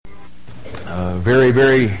very,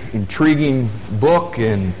 very intriguing book,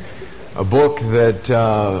 and a book that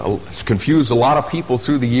has confused a lot of people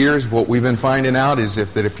through the years. What we've been finding out is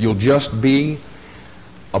that if you'll just be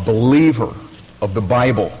a believer of the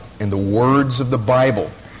Bible and the words of the Bible,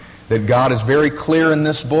 that God is very clear in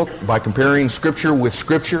this book by comparing Scripture with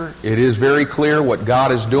Scripture. It is very clear what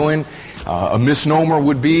God is doing. A misnomer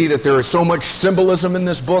would be that there is so much symbolism in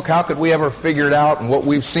this book. How could we ever figure it out? And what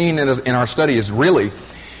we've seen in our study is really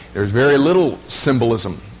there's very little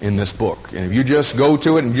symbolism in this book. And if you just go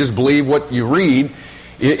to it and just believe what you read,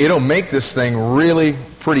 it'll make this thing really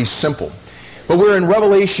pretty simple. But we're in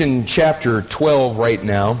Revelation chapter 12 right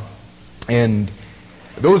now, and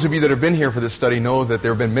those of you that have been here for this study know that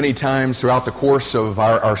there have been many times throughout the course of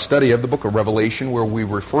our study of the book of Revelation where we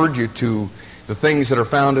referred you to the things that are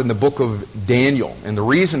found in the book of Daniel. And the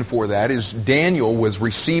reason for that is Daniel was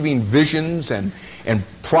receiving visions and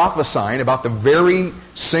prophesying about the very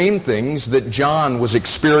same things that John was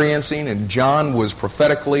experiencing, and John was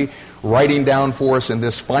prophetically writing down for us in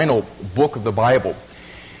this final book of the Bible.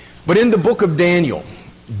 But in the book of Daniel,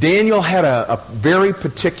 Daniel had a very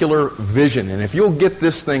particular vision, and if you'll get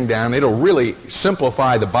this thing down, it'll really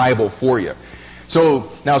simplify the Bible for you.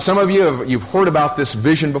 So, now some of you, you've heard about this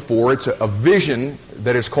vision before. It's a vision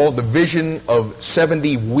that is called the vision of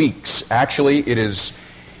 70 weeks. Actually, it is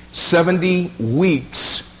 70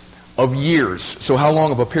 weeks of years. So how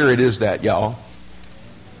long of a period is that, y'all?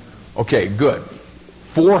 Okay, good.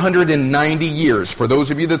 490 years. For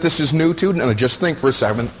those of you that this is new to, now just think for a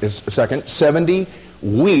second, 70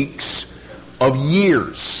 weeks of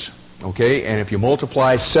years. Okay, and if you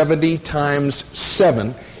multiply 70 times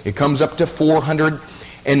 7, it comes up to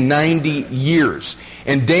 490 years.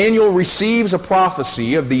 And Daniel receives a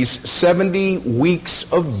prophecy of these 70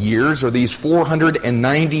 weeks of years, or these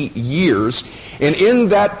 490 years. And in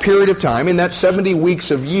that period of time, in that 70 weeks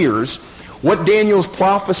of years, what Daniel's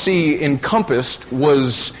prophecy encompassed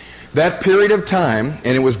was that period of time,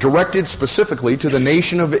 and it was directed specifically to the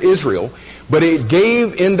nation of Israel, but it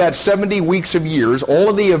gave in that 70 weeks of years all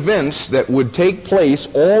of the events that would take place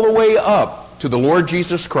all the way up to the Lord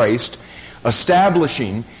Jesus Christ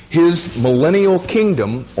establishing His millennial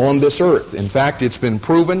kingdom on this earth. In fact, it's been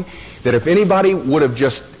proven that if anybody would have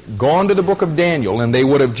just gone to the book of Daniel and they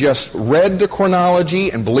would have just read the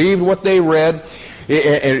chronology and believed what they read,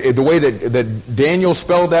 the way that Daniel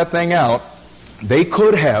spelled that thing out, they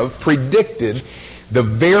could have predicted the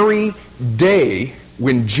very day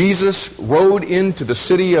when Jesus rode into the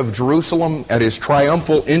city of Jerusalem at His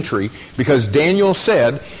triumphal entry, because Daniel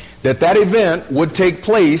said that event would take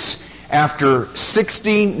place after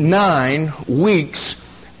 69 weeks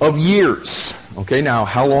of years. Okay, now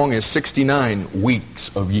how long is 69 weeks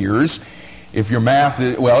of years? If your math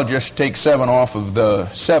is, well, just take 7 off of the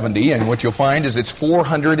 70, and what you'll find is it's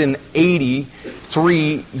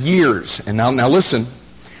 483 years. And now listen,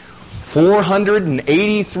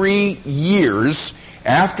 483 years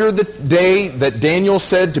after the day that Daniel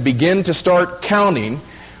said to begin to start counting,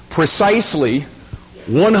 precisely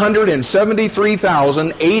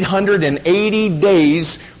 173,880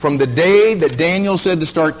 days from the day that Daniel said to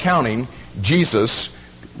start counting, Jesus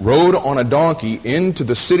rode on a donkey into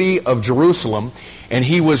the city of Jerusalem, and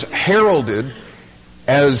He was heralded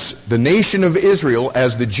as the nation of Israel,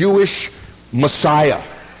 as the Jewish Messiah.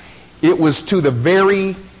 It was to the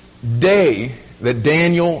very day that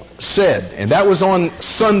Daniel said, and that was on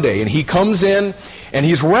Sunday, and He comes in and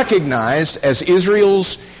He's recognized as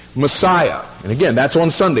Israel's Messiah. And again, that's on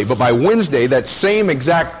Sunday. But by Wednesday, that same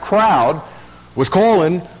exact crowd was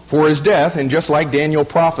calling for His death. And just like Daniel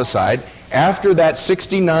prophesied, after that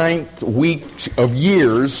 69th week of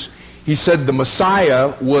years, he said the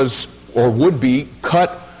Messiah was, or would be,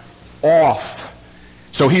 cut off.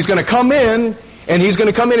 So He's going to come in, and He's going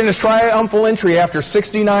to come in His triumphal entry after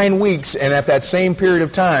 69 weeks. And at that same period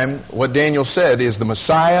of time, what Daniel said is the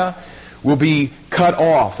Messiah will be cut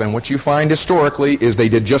off. And what you find historically is they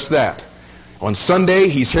did just that. On Sunday,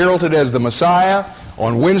 He's heralded as the Messiah.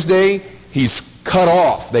 On Wednesday, He's cut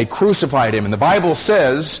off. They crucified Him. And the Bible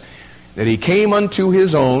says that He came unto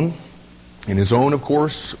His own, and His own, of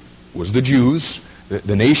course, was the Jews,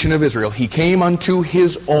 the nation of Israel. He came unto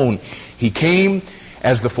His own. He came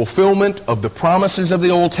as the fulfillment of the promises of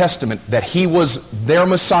the Old Testament, that He was their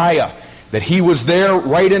Messiah, that He was there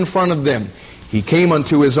right in front of them. He came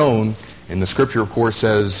unto His own. And the Scripture, of course,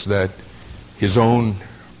 says that His own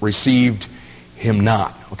received Him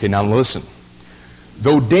not. Okay, now listen.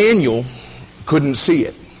 Though Daniel couldn't see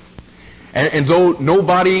it, and though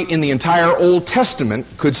nobody in the entire Old Testament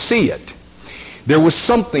could see it, there was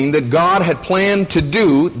something that God had planned to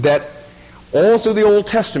do that all through the Old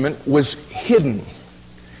Testament was hidden.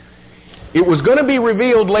 It was going to be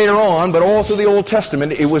revealed later on, but all through the Old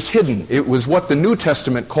Testament it was hidden. It was what the New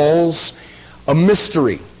Testament calls a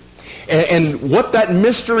mystery. And what that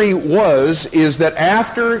mystery was is that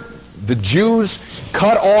after the Jews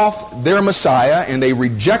cut off their Messiah and they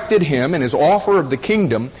rejected him and his offer of the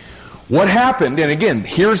kingdom, what happened, and again,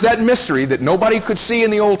 here's that mystery that nobody could see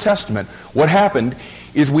in the Old Testament. What happened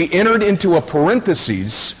is we entered into a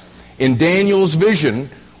parenthesis in Daniel's vision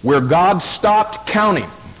where God stopped counting.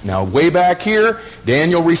 Now, way back here,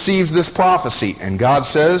 Daniel receives this prophecy, and God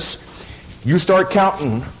says, you start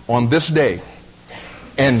counting on this day.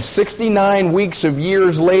 And 69 weeks of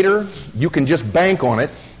years later, you can just bank on it.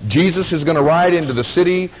 Jesus is going to ride into the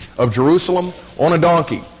city of Jerusalem on a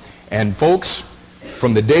donkey. And folks,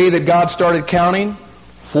 from the day that God started counting,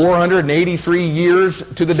 483 years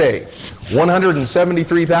to the day,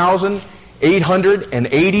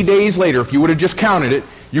 173,880 days later, if you would have just counted it,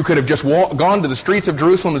 you could have just gone to the streets of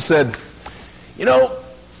Jerusalem and said, you know,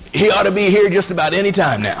 he ought to be here just about any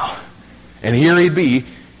time now. And here he'd be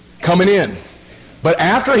coming in. But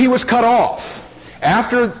after he was cut off,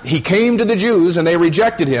 after he came to the Jews and they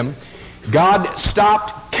rejected him, God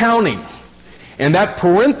stopped counting. And that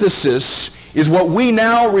parenthesis is what we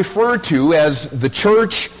now refer to as the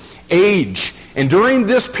church age. And during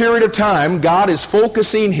this period of time, God is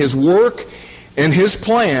focusing his work and his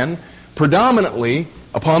plan predominantly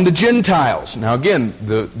upon the Gentiles. Now again,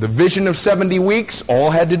 the vision of 70 weeks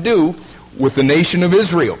all had to do with the nation of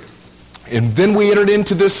Israel. And then we entered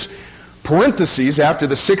into this parentheses after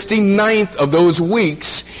the 69th of those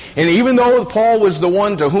weeks. And even though Paul was the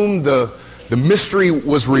one to whom the mystery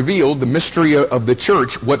was revealed, the mystery of the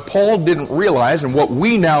church, what Paul didn't realize and what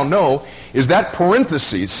we now know is that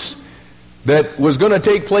parentheses that was going to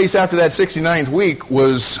take place after that 69th week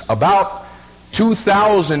was about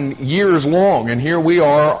 2,000 years long. And here we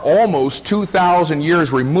are almost 2,000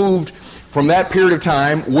 years removed from that period of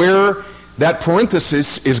time where that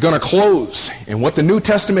parenthesis is going to close. And what the New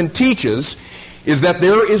Testament teaches is that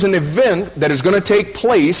there is an event that is going to take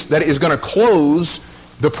place that is going to close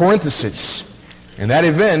the parenthesis. And that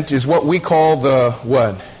event is what we call the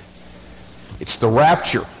what? It's the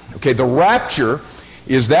rapture. Okay, the rapture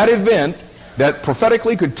is that event that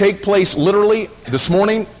prophetically could take place literally this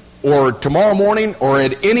morning or tomorrow morning or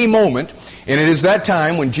at any moment. And it is that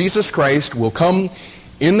time when Jesus Christ will come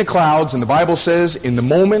in the clouds. And the Bible says in the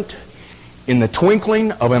moment, in the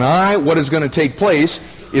twinkling of an eye, what is going to take place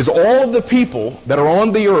is all of the people that are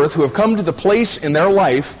on the earth who have come to the place in their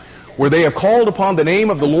life where they have called upon the name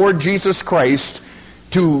of the Lord Jesus Christ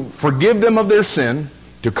to forgive them of their sin,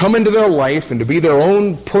 to come into their life and to be their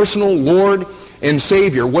own personal Lord and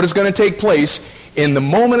Savior. What is going to take place in the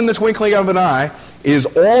moment, in the twinkling of an eye, is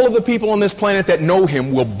all of the people on this planet that know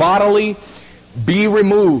him will bodily be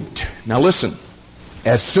removed. Now listen,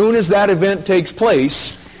 as soon as that event takes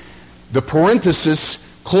place, the parenthesis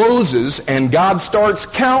closes and God starts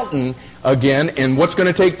counting again. And what's going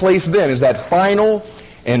to take place then is that final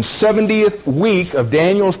and 70th week of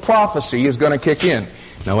Daniel's prophecy is going to kick in.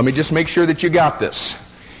 Now let me just make sure that you got this.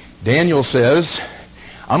 Daniel says,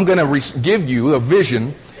 I'm going to give you a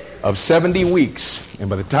vision of 70 weeks. And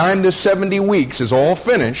by the time this 70 weeks is all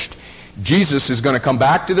finished, Jesus is going to come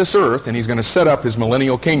back to this earth and he's going to set up his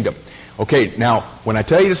millennial kingdom. Okay, now when I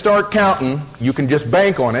tell you to start counting, you can just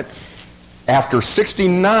bank on it. After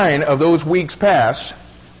 69 of those weeks pass,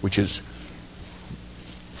 which is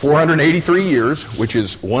 483 years, which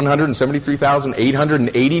is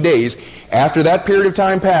 173,880 days, after that period of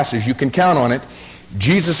time passes, you can count on it,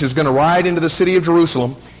 Jesus is going to ride into the city of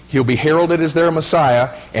Jerusalem. He'll be heralded as their Messiah,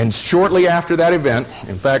 and shortly after that event,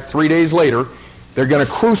 in fact 3 days later, they're going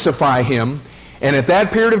to crucify him. And at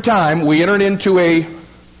that period of time, we entered into a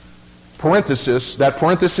parenthesis. That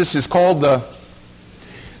parenthesis is called the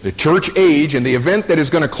church age, and the event that is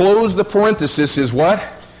going to close the parenthesis is what?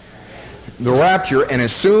 The rapture. And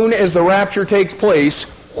as soon as the rapture takes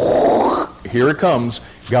place, here it comes.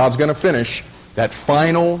 God's going to finish that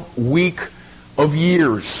final week of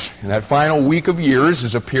years. And that final week of years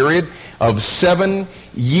is a period of 7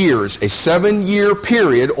 years. A 7-year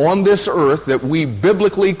period on this earth that we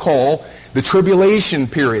biblically call the tribulation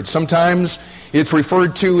period. Sometimes it's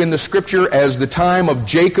referred to in the Scripture as the time of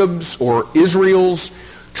Jacob's or Israel's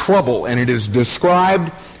trouble, and it is described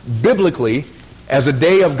biblically as a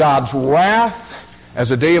day of God's wrath, as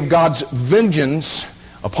a day of God's vengeance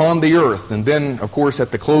upon the earth. And then, of course,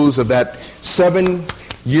 at the close of that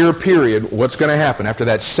 7-year period, what's going to happen? After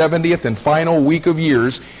that 70th and final week of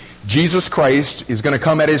years, Jesus Christ is going to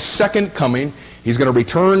come at his second coming. He's going to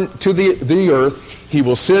return to the earth. He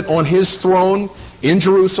will sit on his throne in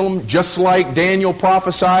Jerusalem, just like Daniel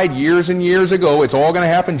prophesied years and years ago. It's all going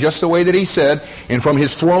to happen just the way that he said. And from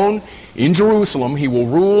his throne in Jerusalem, he will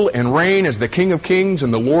rule and reign as the King of Kings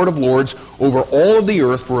and the Lord of Lords over all of the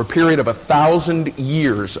earth for a period of 1,000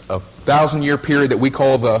 years, a 1,000-year period that we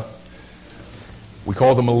call the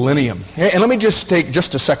millennium. And let me just take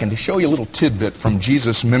just a second to show you a little tidbit from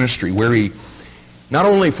Jesus' ministry where he not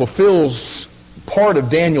only fulfills part of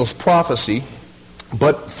Daniel's prophecy,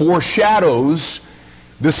 but foreshadows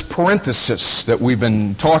this parenthesis that we've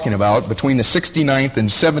been talking about between the 69th and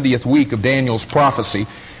 70th week of Daniel's prophecy.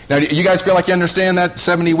 Now, you guys feel like you understand that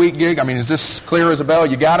 70-week gig? I mean, is this clear as a bell?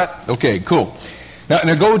 You got it? Okay, cool.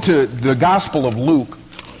 Now go to the Gospel of Luke,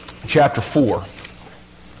 chapter 4.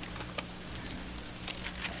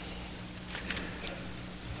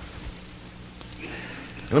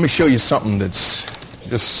 Let me show you something that's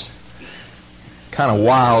just kind of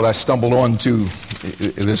wild I stumbled onto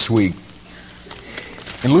this week.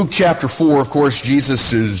 In Luke chapter 4, of course,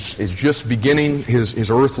 Jesus is just beginning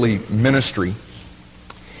his earthly ministry.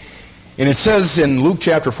 And it says in Luke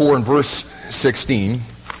chapter 4 and verse 16,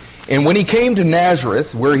 "And when he came to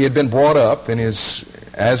Nazareth, where he had been brought up, and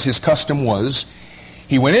as his custom was,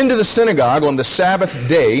 he went into the synagogue on the Sabbath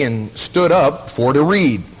day and stood up for to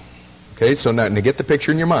read." Okay, so now to get the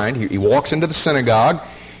picture in your mind, he walks into the synagogue,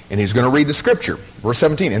 and he's going to read the scripture. Verse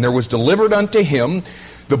 17, "And there was delivered unto him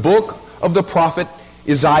the book of the prophet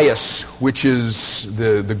Isaiah," which is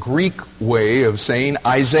the Greek way of saying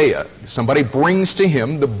Isaiah. Somebody brings to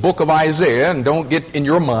him the book of Isaiah, and don't get in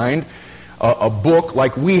your mind a book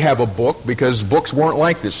like we have a book, because books weren't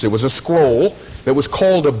like this. It was a scroll that was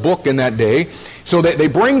called a book in that day. So they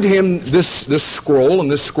bring to him this scroll,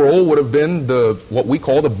 and this scroll would have been what we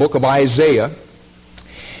call the book of Isaiah.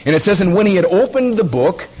 And it says, "And when he had opened the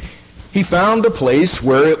book, he found a place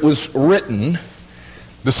where it was written,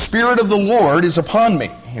 'The Spirit of the Lord is upon me.'"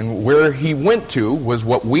 And where he went to was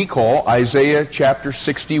what we call Isaiah chapter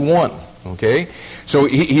 61. Okay? So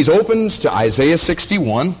he's opened to Isaiah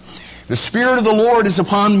 61. "The Spirit of the Lord is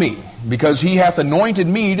upon me, because he hath anointed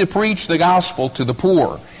me to preach the gospel to the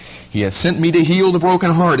poor. He hath sent me to heal the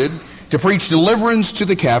brokenhearted, to preach deliverance to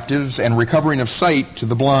the captives, and recovering of sight to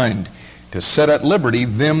the blind, to set at liberty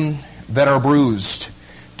them that are bruised,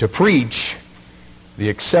 to preach the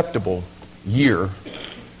acceptable year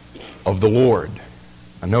of the Lord."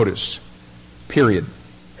 Now notice, period.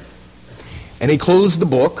 "And he closed the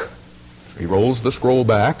book," he rolls the scroll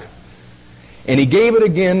back, "and he gave it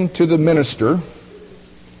again to the minister,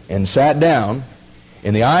 and sat down.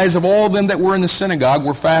 And the eyes of all them that were in the synagogue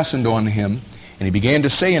were fastened on him. And he began to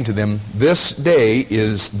say unto them, This day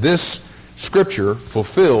is this scripture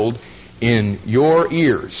fulfilled in your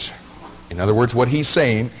ears." In other words, what he's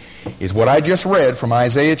saying is what I just read from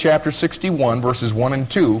Isaiah chapter 61, verses 1 and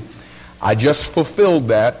 2. I just fulfilled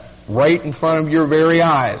that right in front of your very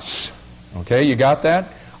eyes. Okay, you got that?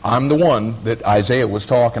 I'm the one that Isaiah was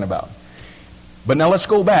talking about. But now let's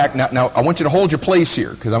go back. Now I want you to hold your place here,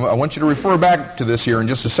 because I want you to refer back to this here in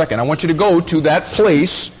just a second. I want you to go to that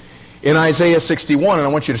place in Isaiah 61, and I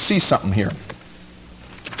want you to see something here.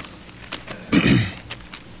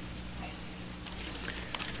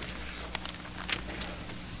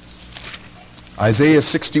 Isaiah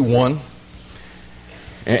 61,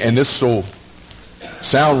 and this will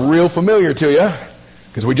sound real familiar to you,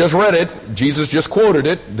 because we just read it. Jesus just quoted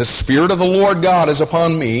it. "The Spirit of the Lord God is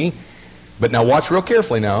upon me." But now watch real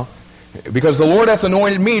carefully now. "Because the Lord hath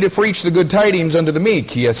anointed me to preach the good tidings unto the meek.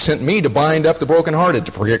 He hath sent me to bind up the brokenhearted,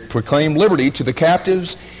 to proclaim liberty to the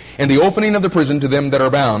captives, and the opening of the prison to them that are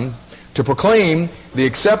bound, to proclaim the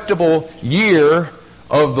acceptable year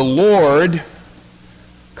of the Lord,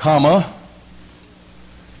 comma,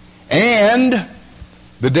 and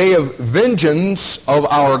the day of vengeance of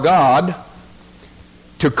our God,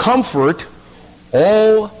 to comfort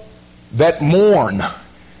all that mourn."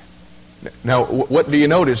 Now, what do you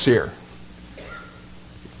notice here?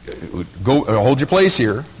 Hold your place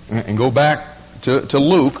here and go back to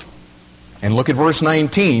Luke and look at verse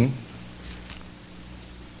 19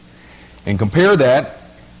 and compare that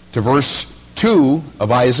to verse 2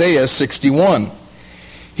 of Isaiah 61.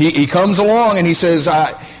 He comes along and he says,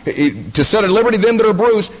 "To set at liberty them that are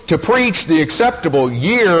bruised, to preach the acceptable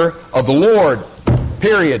year of the Lord."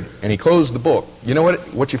 Period. And he closed the book. You know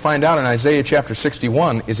what you find out in Isaiah chapter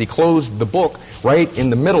 61 is he closed the book right in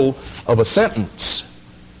the middle of a sentence.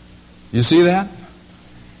 You see that?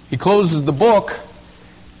 He closes the book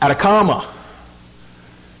at a comma.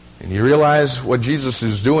 And you realize what Jesus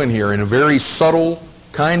is doing here in a very subtle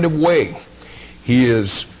kind of way. He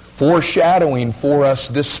is foreshadowing for us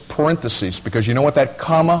this parenthesis, because you know what that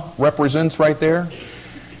comma represents right there?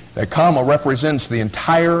 That comma represents the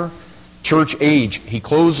entire church age. He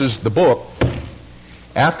closes the book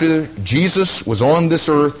after Jesus was on this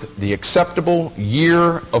earth, the acceptable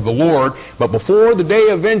year of the Lord, but before the day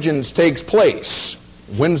of vengeance takes place.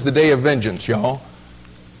 When's the day of vengeance, y'all?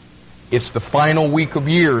 It's the final week of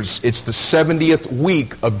years. It's the 70th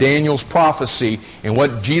week of Daniel's prophecy. And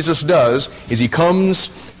what Jesus does is he comes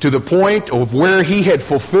to the point of where he had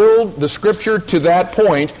fulfilled the Scripture to that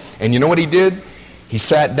point. And you know what he did? He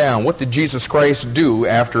sat down. What did Jesus Christ do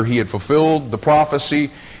after he had fulfilled the prophecy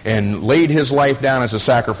and laid his life down as a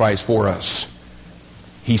sacrifice for us?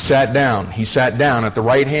 He sat down. He sat down at the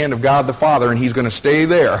right hand of God the Father, and he's going to stay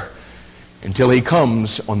there until he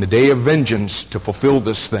comes on the day of vengeance to fulfill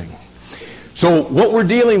this thing. So what we're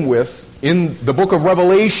dealing with in the book of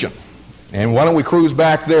Revelation, and why don't we cruise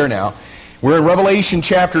back there now? We're in Revelation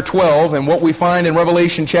chapter 12, and what we find in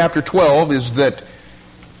Revelation chapter 12 is that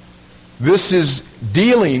this is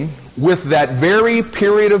dealing with that very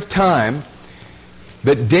period of time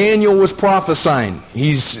that Daniel was prophesying.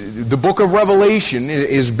 The book of Revelation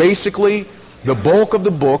is basically, the bulk of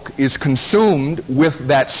the book is consumed with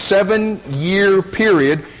that 7-year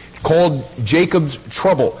period called Jacob's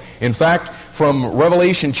trouble. In fact, from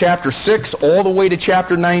Revelation chapter 6 all the way to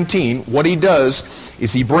chapter 19, what he does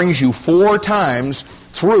is he brings you 4 times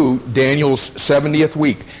through Daniel's 70th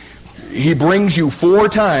week. He brings you 4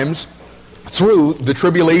 times through the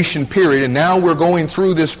tribulation period, and now we're going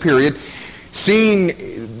through this period, seeing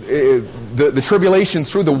the tribulation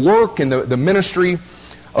through the work and the ministry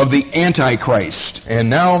of the Antichrist. And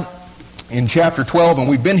now in chapter 12, and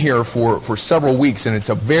we've been here for several weeks, and it's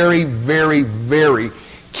a very, very, very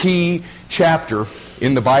key chapter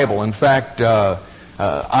in the Bible. In fact,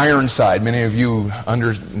 Ironside, many of you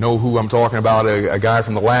know who I'm talking about, a guy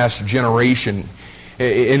from the last generation.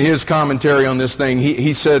 In his commentary on this thing,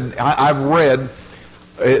 he said, I've read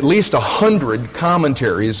at least 100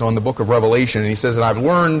 commentaries on the book of Revelation, and he says that I've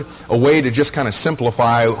learned a way to just kind of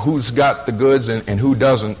simplify who's got the goods and who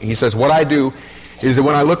doesn't. He says, what I do is that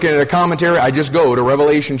when I look at a commentary, I just go to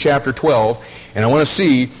Revelation chapter 12, and I want to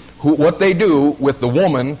see what they do with the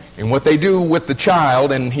woman and what they do with the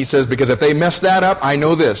child. And he says, because if they mess that up, I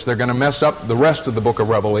know this. They're going to mess up the rest of the book of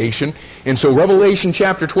Revelation. And so Revelation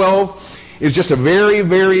chapter 12 is just a very,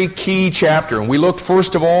 very key chapter. And we looked,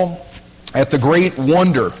 first of all, at the great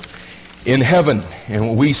wonder in heaven.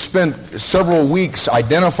 And we spent several weeks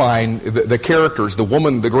identifying the characters, the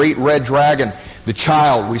woman, the great red dragon, the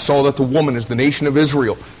child. We saw that the woman is the nation of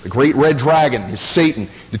Israel. The great red dragon is Satan.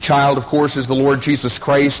 The child, of course, is the Lord Jesus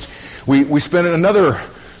Christ. We spent another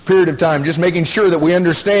period of time just making sure that we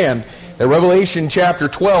understand that Revelation chapter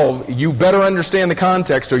 12, you better understand the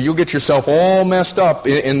context or you'll get yourself all messed up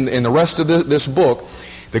in the rest of this book.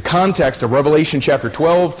 The context of Revelation chapter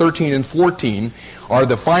 12, 13, and 14 are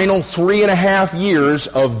the final 3.5 years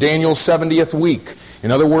of Daniel's 70th week.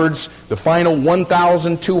 In other words, the final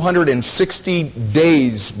 1,260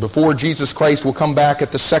 days before Jesus Christ will come back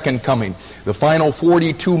at the second coming. The final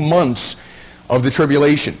 42 months of the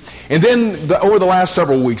tribulation. And then over the last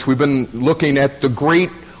several weeks, we've been looking at the great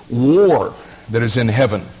war that is in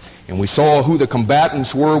heaven. And we saw who the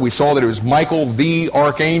combatants were. We saw that it was Michael, the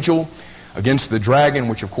archangel, against the dragon,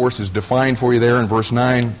 which of course is defined for you there in verse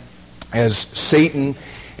 9 as Satan.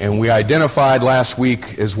 And we identified last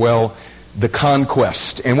week as well the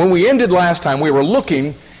conquest. And when we ended last time, we were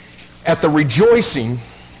looking at the rejoicing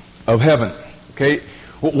of heaven. Okay?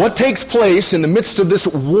 What takes place in the midst of this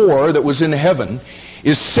war that was in heaven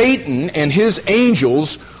is Satan and his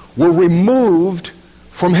angels were removed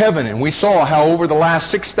from heaven. And we saw how over the last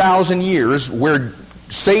 6,000 years, where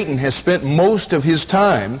Satan has spent most of his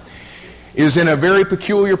time, is in a very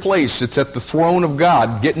peculiar place. It's at the throne of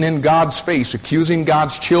God, getting in God's face, accusing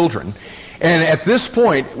God's children. And at this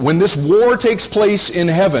point, when this war takes place in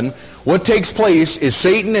heaven, what takes place is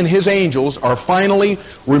Satan and his angels are finally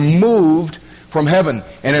removed from heaven.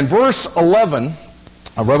 And in verse 11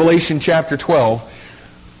 of Revelation chapter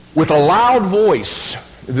 12, with a loud voice,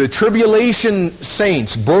 the tribulation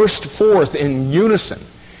saints burst forth in unison,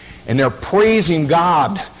 and they're praising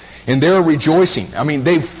God, and they're rejoicing. I mean,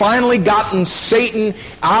 they've finally gotten Satan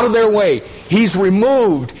out of their way. He's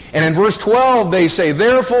removed. And in verse 12, they say,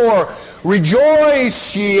 therefore,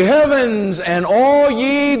 rejoice, ye heavens, and all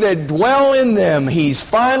ye that dwell in them. He's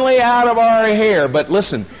finally out of our hair. But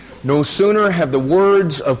listen, no sooner have the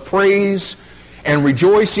words of praise and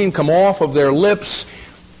rejoicing come off of their lips,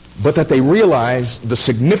 but that they realize the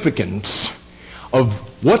significance of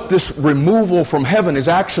what this removal from heaven is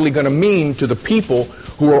actually going to mean to the people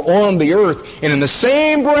who are on the earth. And in the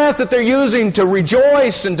same breath that they're using to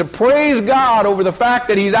rejoice and to praise God over the fact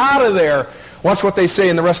that He's out of there, Watch what they say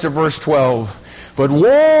in the rest of verse 12. But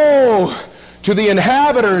woe to the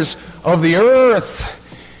inhabitants of the earth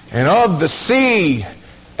and of the sea!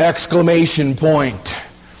 Exclamation point.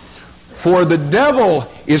 For the devil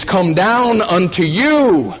is come down unto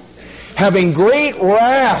you, having great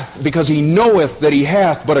wrath, because he knoweth that he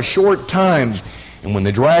hath but a short time. And when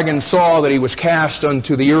the dragon saw that he was cast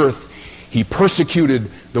unto the earth, he persecuted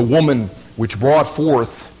the woman which brought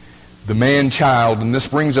forth the man-child. And this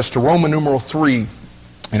brings us to Roman numeral 3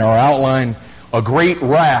 in our outline. A great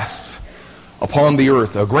wrath upon the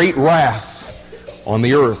earth. A great wrath on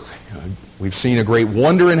the earth. We've seen a great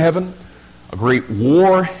wonder in heaven, a great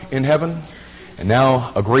war in heaven, and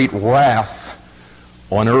now a great wrath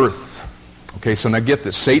on earth. Okay, so now get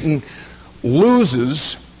this. Satan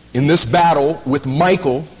loses in this battle with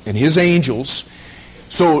Michael and his angels.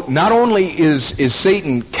 So not only is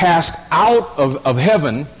Satan cast out of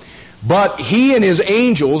heaven, but he and his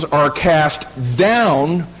angels are cast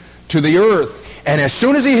down to the earth. And as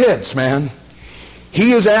soon as he hits, man,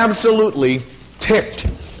 he is absolutely ticked.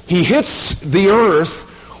 He hits the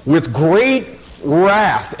earth with great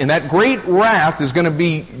wrath. And that great wrath is going to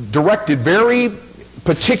be directed very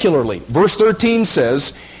particularly. Verse 13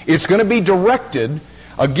 says it's going to be directed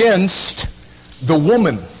against the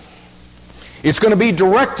woman. It's going to be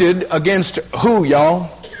directed against who,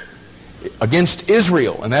 y'all? Against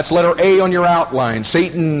Israel. And that's letter A on your outline.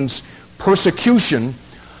 Satan's persecution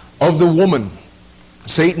of the woman.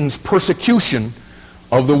 Satan's persecution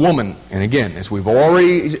of the woman. And again, as we've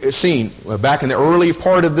already seen back in the early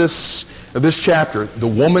part of this chapter, the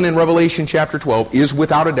woman in Revelation chapter 12 is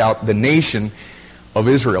without a doubt the nation of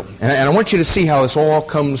Israel. And I want you to see how this all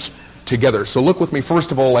comes together. So look with me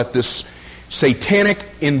first of all at this satanic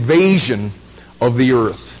invasion of the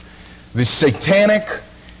earth. The satanic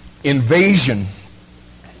invasion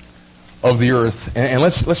of the earth. And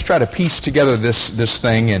let's try to piece together this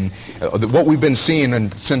thing and what we've been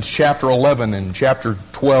seeing since chapter 11 and chapter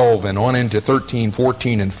 12 and on into 13,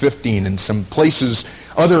 14, and 15 and some places,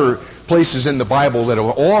 other places in the Bible that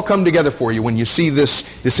will all come together for you when you see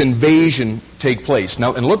this invasion take place.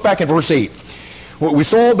 Now, and look back at verse 8. What we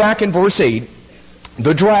saw back in verse 8,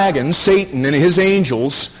 the dragon, Satan, and his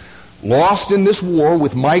angels lost in this war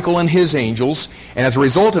with Michael and his angels, and as a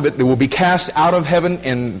result of it, they will be cast out of heaven.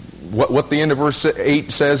 And what the end of verse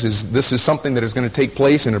 8 says is this is something that is going to take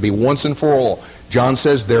place, and it'll be once and for all. John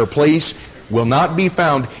says their place will not be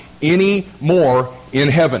found any more in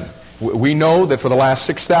heaven. We know that for the last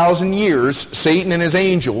 6,000 years, Satan and his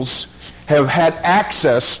angels have had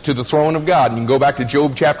access to the throne of God. And you can go back to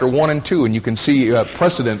Job chapter 1 and 2, and you can see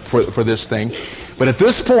precedent for this thing. But at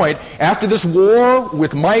this point, after this war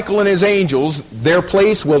with Michael and his angels, their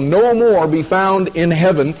place will no more be found in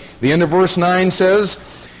heaven. The end of verse 9 says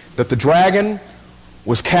that the dragon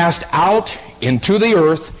was cast out into the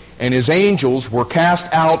earth, and his angels were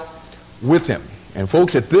cast out with him. And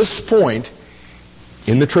folks, at this point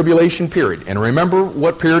in the tribulation period, and remember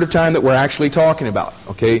what period of time that we're actually talking about,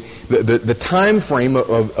 okay? The time frame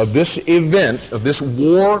of this event, of this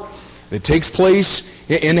war that takes place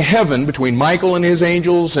in heaven between Michael and his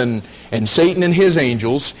angels and Satan and his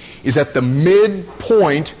angels, is at the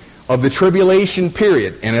midpoint of the tribulation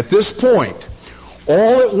period. And at this point,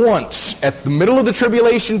 all at once, at the middle of the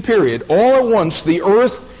tribulation period, all at once the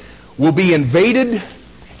earth will be invaded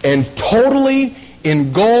and totally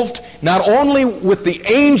engulfed, not only with the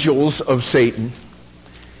angels of Satan,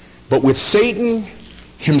 but with Satan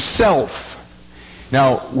himself.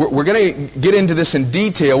 Now, we're going to get into this in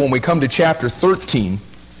detail when we come to chapter 13,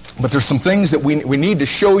 but there's some things that we need to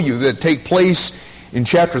show you that take place in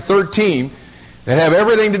chapter 13 that have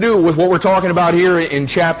everything to do with what we're talking about here in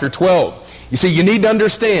chapter 12. You see, you need to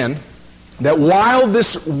understand that while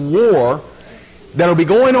this war that will be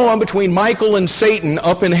going on between Michael and Satan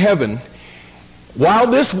up in heaven, while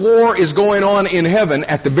this war is going on in heaven,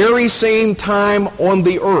 at the very same time on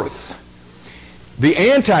the earth,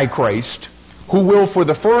 the Antichrist, who will for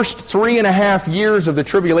the first 3.5 years of the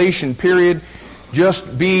tribulation period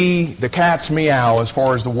just be the cat's meow as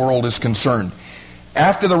far as the world is concerned.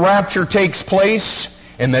 After the rapture takes place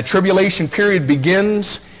and that tribulation period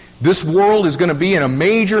begins, this world is going to be in a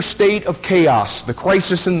major state of chaos. The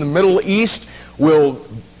crisis in the Middle East will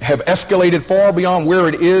have escalated far beyond where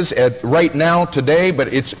it is at right now today,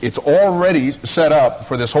 but it's already set up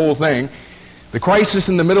for this whole thing. The crisis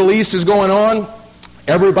in the Middle East is going on.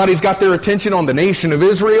 Everybody's got their attention on the nation of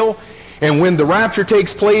Israel. And when the rapture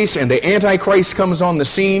takes place and the Antichrist comes on the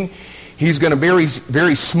scene, he's going to very,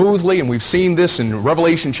 very smoothly, and we've seen this in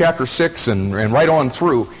Revelation chapter 6 and right on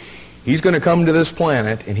through, he's going to come to this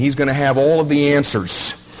planet and he's going to have all of the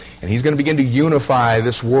answers. And he's going to begin to unify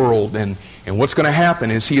this world, and And what's going to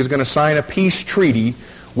happen is he is going to sign a peace treaty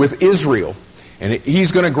with Israel. And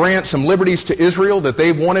he's going to grant some liberties to Israel that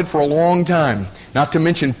they've wanted for a long time, not to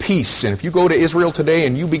mention peace. And if you go to Israel today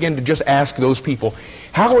and you begin to just ask those people,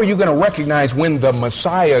 how are you going to recognize when the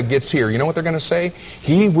Messiah gets here? You know what they're going to say?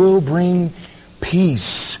 He will bring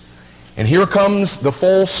peace. And here comes the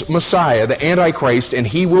false Messiah, the Antichrist, and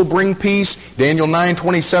he will bring peace. Daniel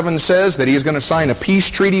 9:27 says that he's going to sign a peace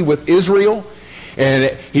treaty with Israel,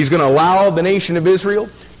 and he's going to allow the nation of Israel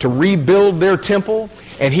to rebuild their temple,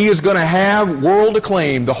 and he is going to have world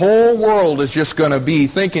acclaim. The whole world is just going to be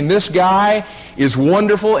thinking this guy is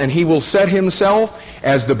wonderful, and he will set himself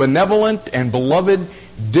as the benevolent and beloved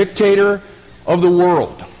dictator of the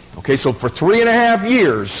world. Okay, so for 3.5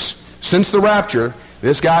 years since the rapture,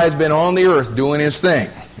 this guy has been on the earth doing his thing,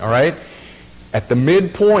 all right? At the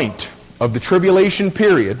midpoint of the tribulation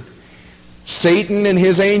period, Satan and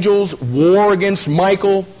his angels war against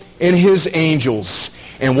Michael and his angels.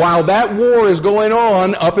 And while that war is going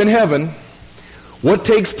on up in heaven, what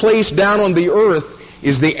takes place down on the earth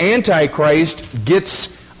is the Antichrist gets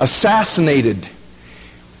assassinated.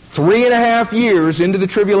 3.5 years into the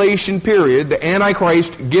tribulation period, the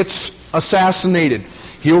Antichrist gets assassinated.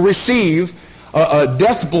 He'll receive a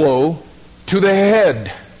death blow to the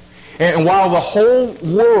head. And while the whole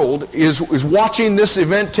world is watching this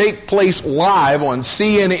event take place live on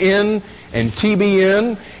CNN and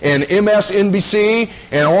TBN and MSNBC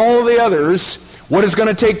and all of the others, what is going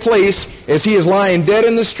to take place as he is lying dead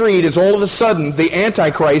in the street is all of a sudden the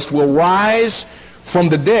Antichrist will rise from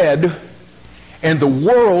the dead, and the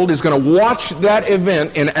world is going to watch that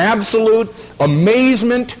event in absolute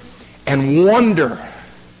amazement and wonder.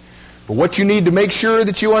 But what you need to make sure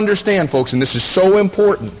that you understand, folks, and this is so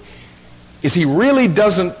important, is he really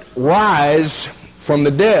doesn't rise from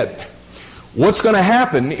the dead. What's going to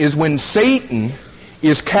happen is when Satan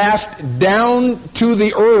is cast down to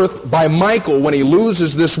the earth by Michael when he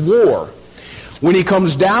loses this war, when he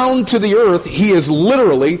comes down to the earth, he is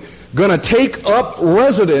literally going to take up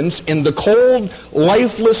residence in the cold,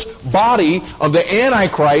 lifeless body of the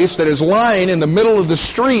Antichrist that is lying in the middle of the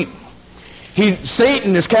street.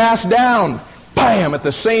 Satan is cast down. Bam! At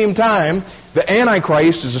the same time, the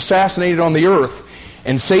Antichrist is assassinated on the earth.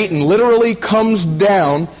 And Satan literally comes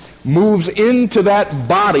down, moves into that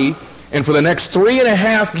body, and for the next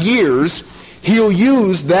 3.5 years, he'll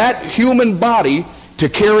use that human body to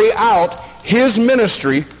carry out his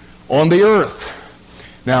ministry on the earth.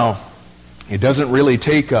 Now, it doesn't really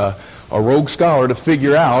take a rogue scholar to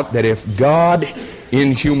figure out that if God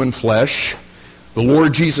in human flesh, the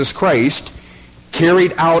Lord Jesus Christ,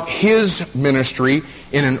 carried out his ministry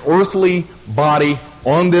in an earthly body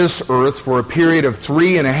on this earth for a period of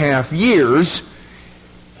 3.5 years,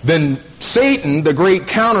 then Satan, the great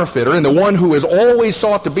counterfeiter, and the one who has always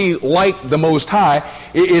sought to be like the Most High,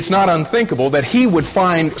 it's not unthinkable that he would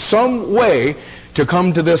find some way to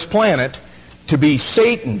come to this planet to be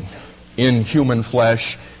Satan in human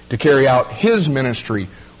flesh, to carry out his ministry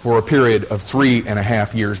for a period of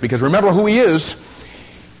 3.5 years. Because remember who he is.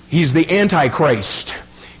 He's the Antichrist.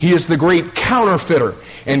 He is the great counterfeiter.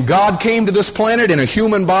 And God came to this planet in a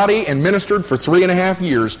human body and ministered for 3.5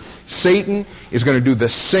 years. Satan is going to do the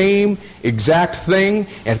same exact thing.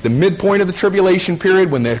 At the midpoint of the tribulation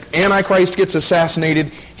period, when the Antichrist gets assassinated,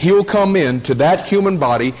 he'll come into that human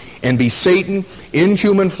body and be Satan in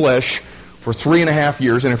human flesh for 3.5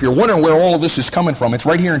 years. And if you're wondering where all of this is coming from, it's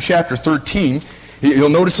right here in chapter 13. You'll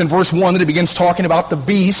notice in verse 1 that it begins talking about the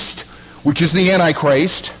beast, which is the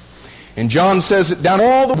Antichrist. And John says that down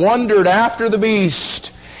all wondered after the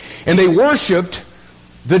beast, and they worshipped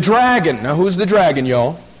the dragon. Now who's the dragon,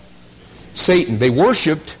 y'all? Satan. They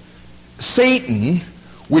worshipped Satan,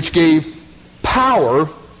 which gave power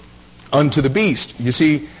unto the beast. You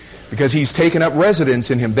see, because he's taken up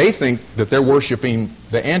residence in him, they think that they're worshiping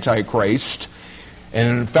the Antichrist.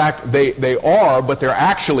 And in fact, they are, but they're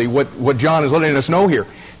actually, what John is letting us know here,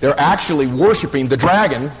 they're actually worshiping the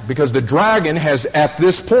dragon, because the dragon has, at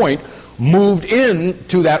this point, moved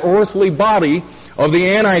into that earthly body of the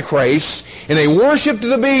Antichrist, and they worshipped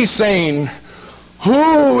the beast, saying,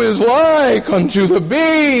 "Who is like unto the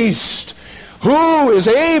beast? Who is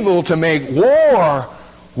able to make war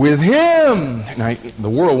with him?" Now, the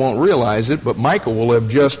world won't realize it, but Michael will have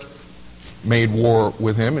just made war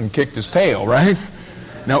with him and kicked his tail, right?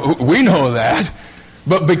 Now, we know that.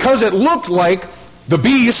 But because it looked like the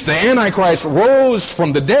beast, the Antichrist, rose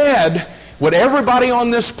from the dead, what everybody on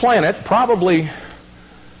this planet, probably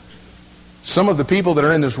some of the people that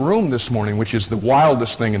are in this room this morning, which is the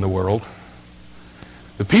wildest thing in the world,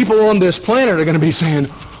 the people on this planet are going to be saying,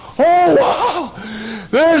 "Oh, wow,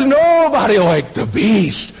 there's nobody like the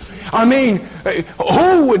beast. I mean,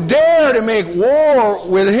 who would dare to make war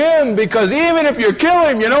with him? Because even if you kill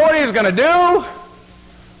him, you know what he's going to do?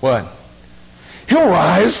 What? He'll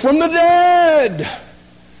rise from the dead.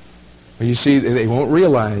 But you see, they won't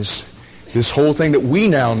realize this whole thing that we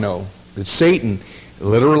now know, that Satan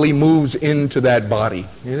literally moves into that body.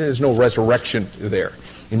 There's no resurrection there.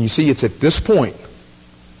 And you see, it's at this point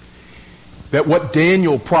that what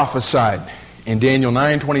Daniel prophesied in Daniel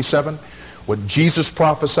 9:27, what Jesus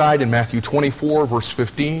prophesied in Matthew 24, verse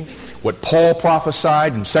 15, what Paul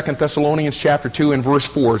prophesied in 2 Thessalonians chapter 2 and verse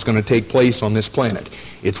 4 is going to take place on this planet.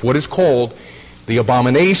 It's what is called the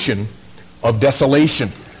abomination of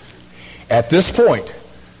desolation. At this point,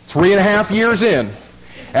 3.5 years in,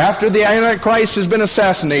 after the Antichrist has been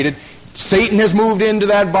assassinated, Satan has moved into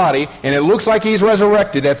that body, and it looks like he's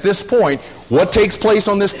resurrected. At this point, what takes place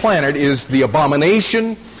on this planet is the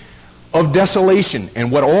abomination of desolation.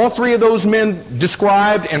 And what all three of those men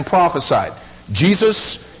described and prophesied,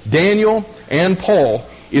 Jesus, Daniel, and Paul,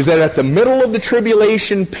 is that at the middle of the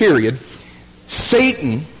tribulation period,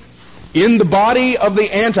 Satan, in the body of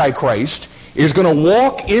the Antichrist, is going to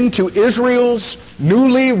walk into Israel's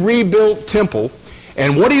newly rebuilt temple.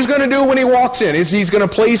 And what he's going to do when he walks in is he's going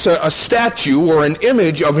to place a statue or an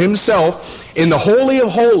image of himself in the Holy of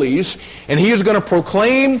Holies, and he is going to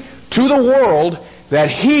proclaim to the world that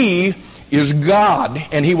he is God,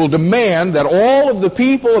 and he will demand that all of the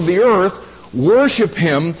people of the earth worship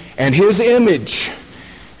him and his image.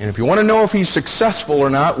 And if you want to know if he's successful or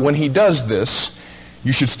not when he does this,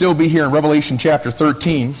 you should still be here in Revelation chapter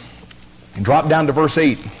 13 and drop down to verse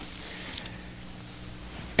 8.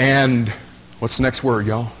 And what's the next word,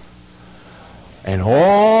 y'all? And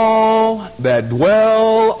all that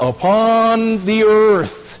dwell upon the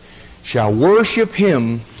earth shall worship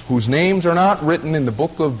him whose names are not written in the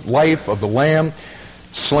book of life of the Lamb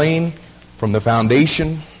slain from the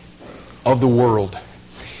foundation of the world.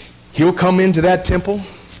 He'll come into that temple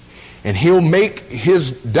and he'll make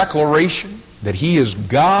his declaration that he is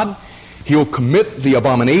God. He'll commit the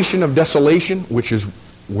abomination of desolation, which is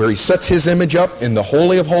where he sets his image up in the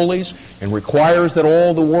Holy of Holies and requires that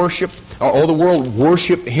all the world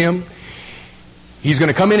worship him. He's going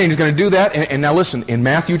to come in and he's going to do that. And now listen, in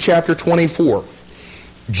Matthew chapter 24,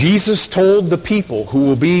 Jesus told the people who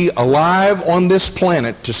will be alive on this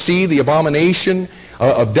planet to see the abomination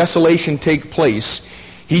of desolation take place,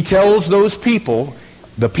 he tells those people,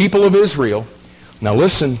 the people of Israel, now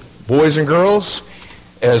listen, boys and girls,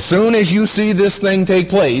 as soon as you see this thing take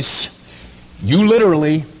place, you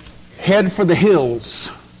literally head for the hills.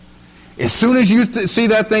 As soon as you see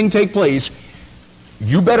that thing take place,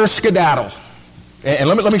 you better skedaddle. And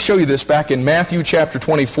let me show you this back in Matthew chapter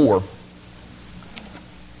 24.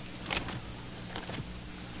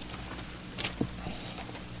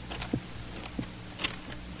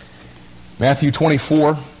 Matthew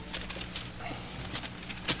 24.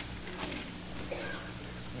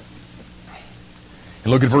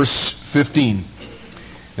 And look at verse 15.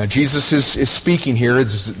 Now Jesus is speaking here.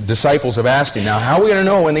 His disciples have asked him, now how are we going to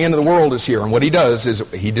know when the end of the world is here? And what he does is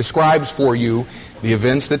he describes for you the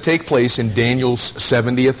events that take place in Daniel's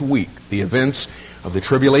 70th week, the events of the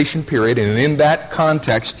tribulation period. And in that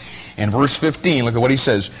context, in verse 15, look at what he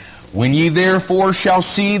says. When ye therefore shall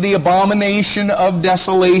see the abomination of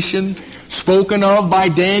desolation spoken of by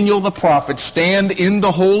Daniel the prophet stand in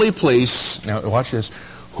the holy place. Now watch this.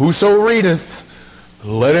 Whoso readeth,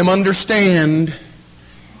 let him understand.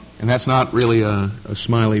 And that's not really a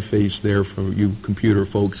smiley face there for you computer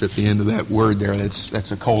folks at the end of that word there.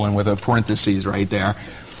 That's a colon with a parenthesis right there.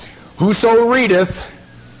 Whoso readeth,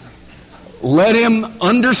 let him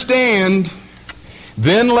understand.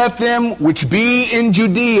 Then let them which be in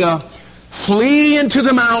Judea flee into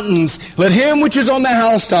the mountains. Let him which is on the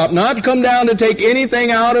housetop not come down to take anything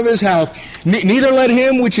out of his house. Neither let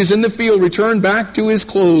him which is in the field return back to his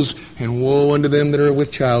clothes. And woe unto them that are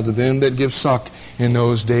with child, to them that give suck in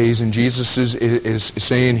those days. And Jesus is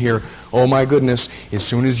saying here, oh my goodness, as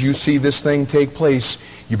soon as you see this thing take place,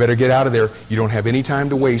 you better get out of there. You don't have any time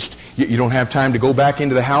to waste. You don't have time to go back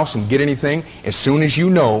into the house and get anything. As soon as you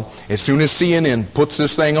know, as soon as CNN puts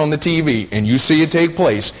this thing on the TV and you see it take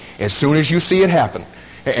place, as soon as you see it happen.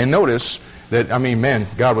 And notice that, I mean, man,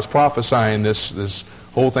 God was prophesying this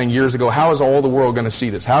whole thing years ago. How is all the world going to see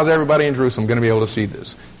this? How is everybody in Jerusalem going to be able to see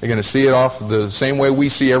this? They're going to see it off the same way we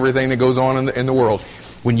see everything that goes on in the world.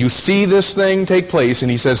 When you see this thing take place,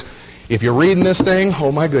 and he says, if you're reading this thing,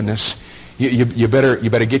 oh my goodness, you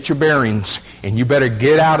better get your bearings, and you better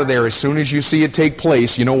get out of there as soon as you see it take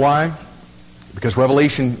place. You know why? Because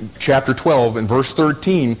Revelation chapter 12 and verse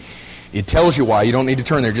 13 It tells you why. You don't need to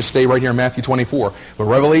turn there. Just stay right here in Matthew 24. But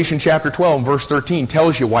Revelation chapter 12, verse 13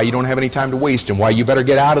 tells you why you don't have any time to waste and why you better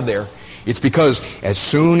get out of there. It's because as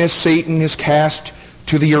soon as Satan is cast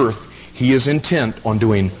to the earth, he is intent on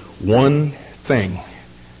doing one thing.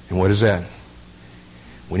 And what is that?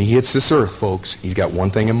 When he hits this earth, folks, he's got one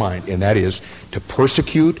thing in mind, and that is to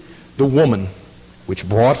persecute the woman which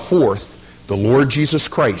brought forth the Lord Jesus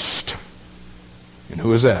Christ. And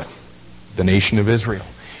who is that? The nation of Israel.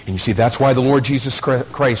 And you see, that's why the Lord Jesus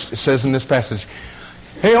Christ says in this passage,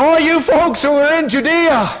 hey, all you folks who are in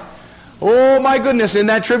Judea, oh my goodness, in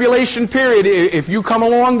that tribulation period, if you come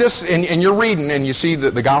along this and you're reading and you see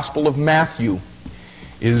that the Gospel of Matthew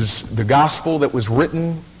is the gospel that was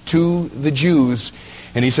written to the Jews.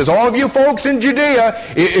 And he says, all of you folks in Judea,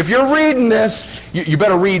 if you're reading this, you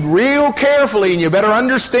better read real carefully and you better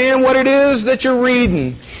understand what it is that you're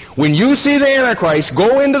reading. When you see the Antichrist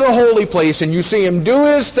go into the holy place and you see him do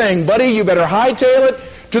his thing, buddy, you better hightail it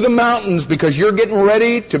to the mountains because you're getting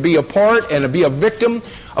ready to be a part and to be a victim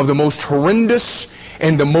of the most horrendous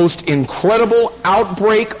and the most incredible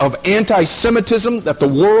outbreak of anti-Semitism that the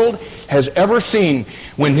world has ever seen.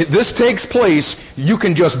 When this takes place, you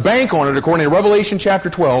can just bank on it. According to Revelation chapter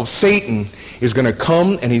 12, Satan is going to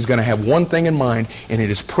come and he's going to have one thing in mind, and it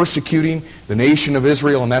is persecuting the nation of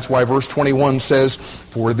Israel. And that's why verse 21 says,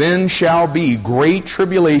 for then shall be great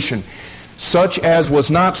tribulation, such as was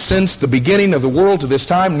not since the beginning of the world to this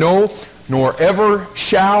time, no, nor ever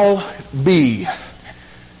shall be.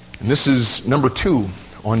 And this is number 2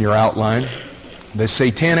 on your outline, the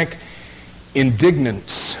satanic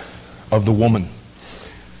indignance of the woman.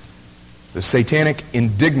 The satanic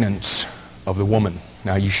indignance of the woman.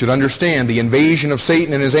 Now you should understand the invasion of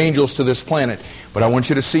Satan and his angels to this planet, but I want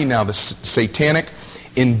you to see now the satanic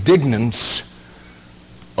indignance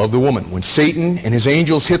of the woman. When Satan and his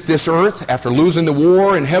angels hit this earth after losing the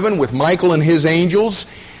war in heaven with Michael and his angels,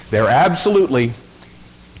 they're absolutely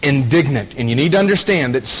indignant. And you need to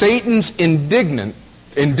understand that Satan's indignance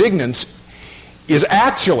is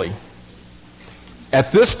actually,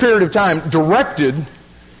 at this period of time, directed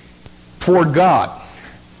toward God.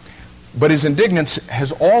 But his indignance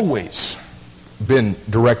has always been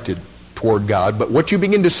directed toward God. But what you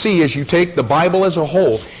begin to see as you take the Bible as a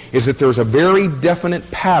whole is that there's a very definite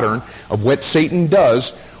pattern of what Satan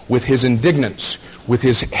does with his indignance, with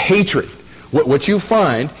his hatred. What you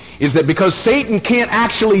find is that because Satan can't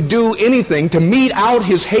actually do anything to mete out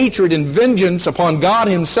his hatred and vengeance upon God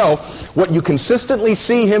himself, what you consistently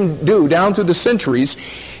see him do down through the centuries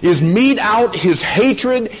is mete out his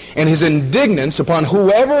hatred and his indignance upon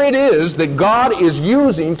whoever it is that God is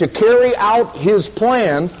using to carry out his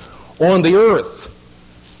plan on the earth.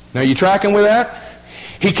 Now, you tracking with that?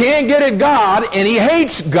 He can't get at God, and he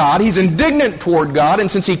hates God. He's indignant toward God,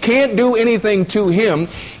 and since he can't do anything to him,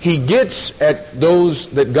 he gets at those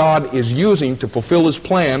that God is using to fulfill his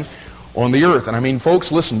plan on the earth. And I mean,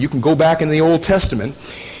 folks, listen, you can go back in the Old Testament,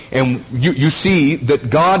 and you see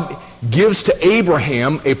that God gives to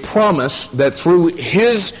Abraham a promise that through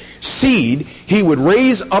his seed, he would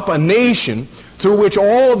raise up a nation through which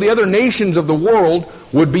all of the other nations of the world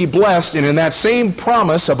would be blessed. And in that same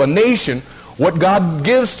promise of a nation, what God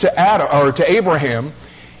gives to Abraham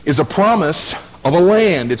is a promise of a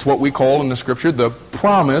land. It's what we call in the Scripture the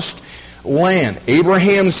promised land.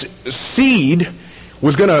 Abraham's seed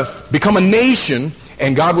was going to become a nation,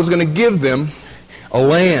 and God was going to give them a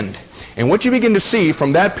land. And what you begin to see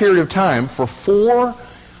from that period of time for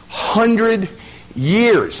 400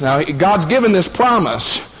 years. Now, God's given this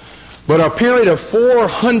promise, but a period of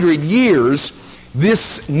 400 years,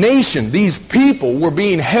 this nation, these people were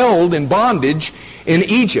being held in bondage in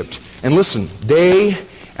Egypt. And listen, day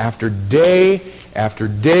after day after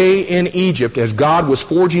day in Egypt, as God was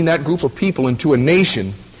forging that group of people into a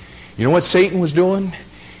nation, you know what Satan was doing?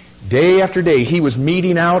 Day after day, he was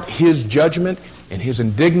meting out his judgment and his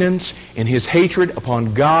indignance and his hatred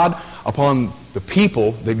upon God, upon the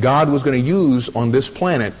people that God was going to use on this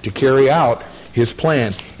planet to carry out his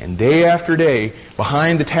plan. And day after day,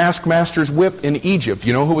 behind the taskmaster's whip in Egypt,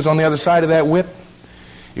 you know who was on the other side of that whip?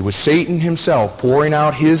 It was Satan himself pouring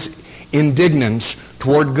out his indignance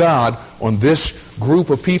toward God on this group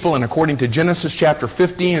of people. And according to Genesis chapter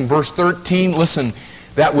 15 and verse 13, listen,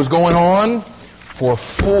 that was going on for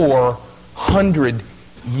 400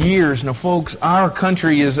 years. Now, folks, our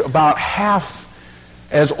country is about half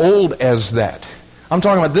as old as that. I'm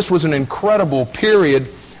talking about this was an incredible period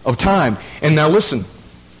of time. And now listen,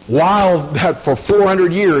 while that for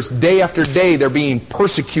 400 years, day after day, they're being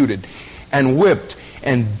persecuted and whipped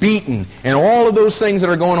and beaten and all of those things that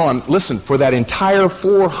are going on. Listen, for that entire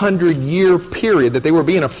 400-year period that they were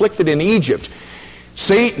being afflicted in Egypt,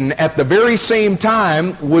 Satan, at the very same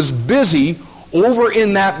time, was busy over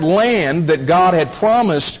in that land that God had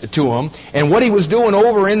promised to him. And what he was doing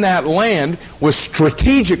over in that land was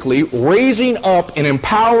strategically raising up and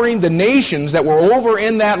empowering the nations that were over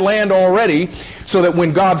in that land already, so that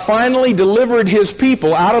when God finally delivered his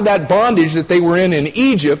people out of that bondage that they were in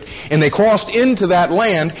Egypt, and they crossed into that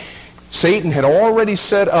land, Satan had already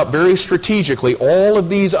set up very strategically all of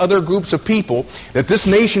these other groups of people that this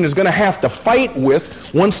nation is going to have to fight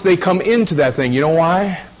with once they come into that thing. You know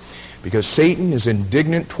why? Because Satan is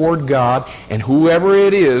indignant toward God and whoever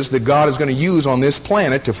it is that God is going to use on this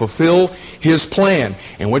planet to fulfill his plan.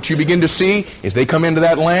 And what you begin to see is they come into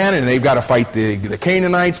that land and they've got to fight the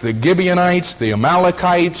Canaanites, the Gibeonites, the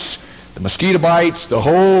Amalekites, the Mosquitobites, the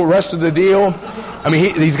whole rest of the deal. I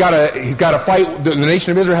mean, he's got to fight. The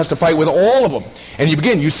nation of Israel has to fight with all of them. And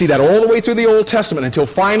you see that all the way through the Old Testament until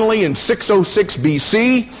finally in 606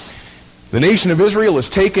 BC, the nation of Israel is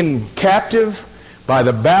taken captive by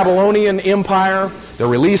the Babylonian Empire. They're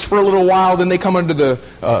released for a little while, then they come under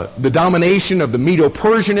the domination of the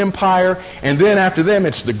Medo-Persian Empire, and then after them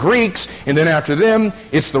it's the Greeks, and then after them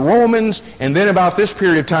it's the Romans, and then about this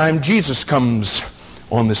period of time Jesus comes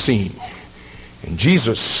on the scene. And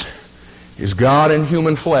Jesus is God in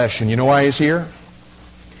human flesh, and you know why he's here?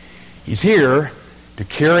 He's here to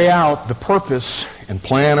carry out the purpose and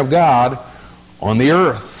plan of God on the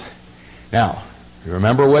earth. Now, you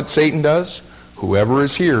remember what Satan does? Whoever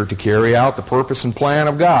is here to carry out the purpose and plan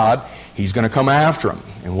of God, he's going to come after him.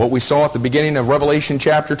 And what we saw at the beginning of Revelation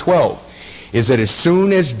chapter 12 is that as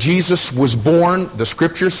soon as Jesus was born, the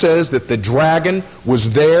Scripture says that the dragon was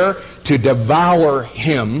there to devour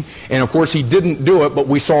him. And of course he didn't do it, but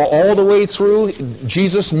we saw all the way through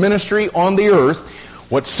Jesus' ministry on the earth,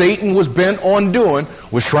 what Satan was bent on doing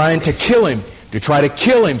was trying to kill him,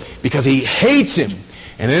 because he hates him.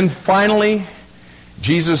 And then finally,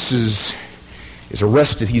 Jesus is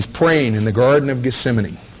arrested. He's praying in the Garden of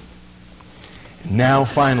Gethsemane. And now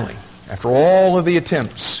finally, after all of the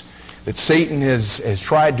attempts that Satan has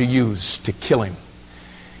tried to use to kill him,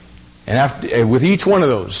 and with each one of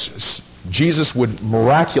those, Jesus would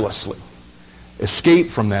miraculously escape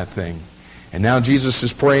from that thing. And now Jesus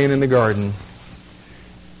is praying in the garden,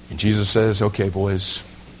 and Jesus says, okay, boys,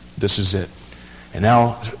 this is it. And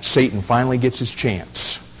now Satan finally gets his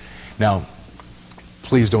chance. Now,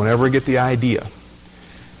 please don't ever get the idea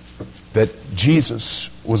that Jesus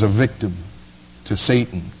was a victim to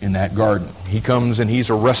Satan in that garden. He comes and he's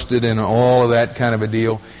arrested and all of that kind of a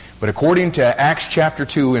deal. But according to Acts chapter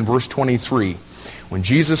 2 and verse 23, when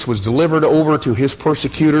Jesus was delivered over to his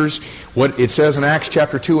persecutors, what it says in Acts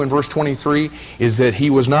chapter 2 and verse 23 is that he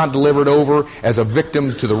was not delivered over as a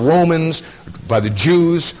victim to the Romans, by the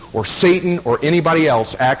Jews, or Satan, or anybody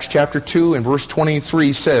else. Acts chapter 2 and verse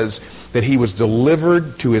 23 says that he was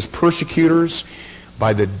delivered to his persecutors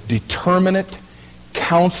by the determinate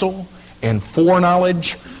counsel and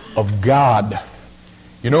foreknowledge of God.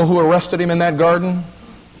 You know who arrested him in that garden?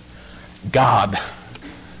 God.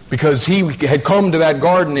 Because he had come to that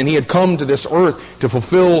garden and he had come to this earth to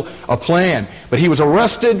fulfill a plan. But he was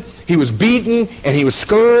arrested, he was beaten, and he was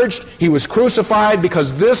scourged, he was crucified,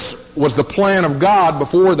 because this was the plan of God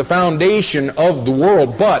before the foundation of the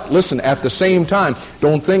world. But, listen, at the same time,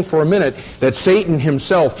 don't think for a minute that Satan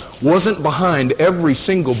himself wasn't behind every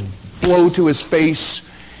single blow to his face,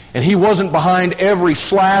 and he wasn't behind every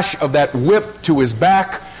slash of that whip to his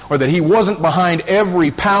back, or that he wasn't behind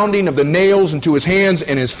every pounding of the nails into his hands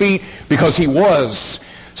and his feet, because he was.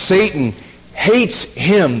 Satan hates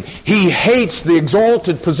him. He hates the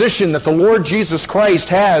exalted position that the Lord Jesus Christ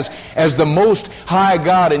has as the Most High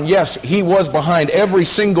God. And yes, he was behind every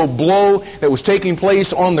single blow that was taking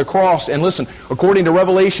place on the cross. And listen, according to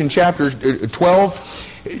Revelation chapter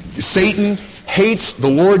 12, Satan hates the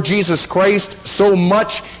Lord Jesus Christ so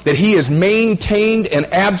much that he has maintained an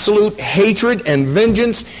absolute hatred and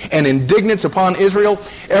vengeance and indignance upon Israel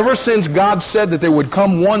ever since God said that there would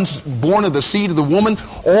come one born of the seed of the woman.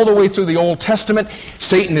 All the way through the Old Testament,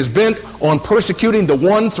 Satan is bent on persecuting the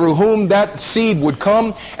one through whom that seed would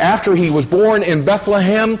come after he was born in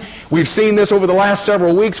Bethlehem. We've seen this over the last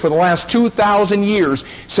several weeks. For the last 2,000 years,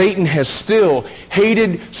 Satan has still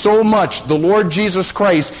hated so much the Lord Jesus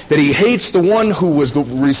Christ that he hates the one who was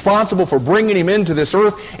responsible for bringing him into this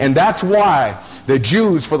earth. And that's why the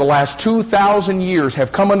Jews for the last 2,000 years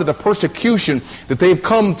have come under the persecution that they've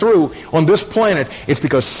come through on this planet. It's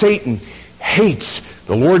because Satan hates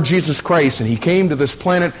the Lord Jesus Christ, and he came to this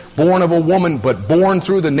planet born of a woman, but born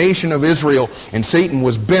through the nation of Israel. And Satan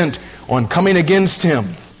was bent on coming against him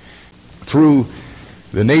through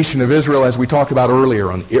the nation of Israel, as we talked about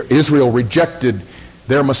earlier. Israel rejected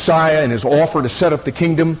their Messiah and his offer to set up the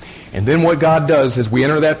kingdom. And then what God does as we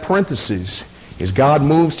enter that parenthesis is God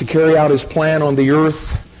moves to carry out his plan on the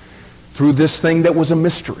earth through this thing that was a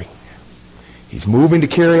mystery. He's moving to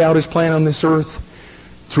carry out his plan on this earth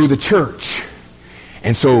through the church.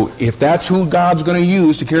 And so if that's who God's going to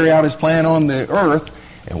use to carry out his plan on the earth,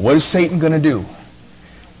 and what is Satan going to do?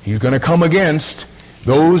 He's going to come against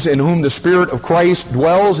those in whom the Spirit of Christ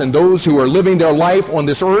dwells and those who are living their life on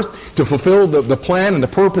this earth to fulfill the plan and the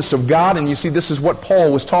purpose of God. And you see, this is what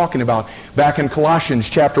Paul was talking about back in Colossians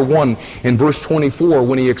chapter 1 in verse 24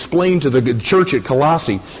 when he explained to the church at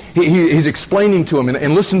Colossae. He's explaining to them,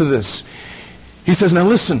 and listen to this. He says, now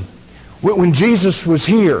listen, when Jesus was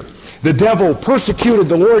here, the devil persecuted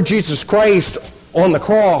the Lord Jesus Christ on the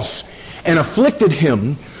cross and afflicted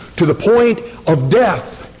him to the point of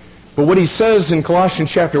death. But what he says in Colossians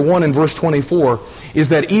chapter 1 and verse 24 is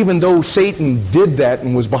that even though Satan did that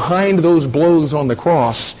and was behind those blows on the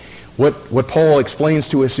cross, what Paul explains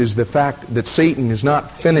to us is the fact that Satan is not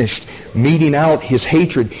finished meting out his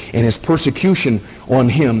hatred and his persecution on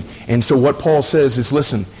him. And so what Paul says is,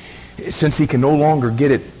 listen, since he can no longer get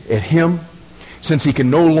it at him, since he can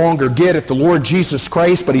no longer get at the Lord Jesus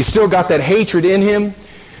Christ, but he's still got that hatred in him,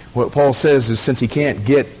 what Paul says is since he can't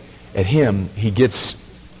get at him, he gets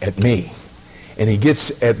at me. And he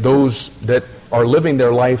gets at those that are living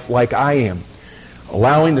their life like I am,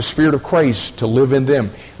 allowing the Spirit of Christ to live in them,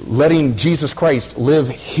 letting Jesus Christ live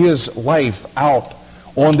his life out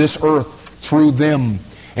on this earth through them.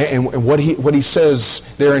 And what he says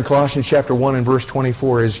there in Colossians chapter 1 and verse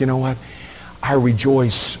 24 is, you know what? I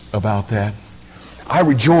rejoice about that. I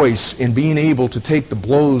rejoice in being able to take the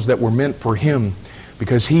blows that were meant for him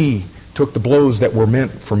because he took the blows that were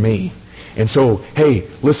meant for me. And so, hey,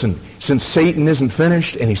 listen, since Satan isn't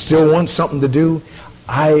finished and he still wants something to do,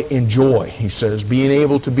 I enjoy, he says, being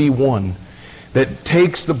able to be one that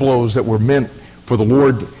takes the blows that were meant for the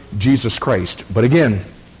Lord Jesus Christ. But again,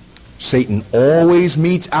 Satan always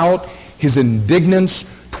metes out his indignance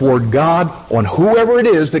toward God on whoever it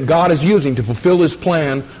is that God is using to fulfill his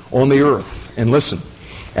plan on the earth. And listen,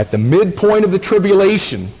 at the midpoint of the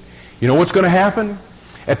tribulation, you know what's going to happen?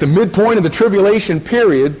 At the midpoint of the tribulation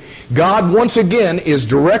period, God once again is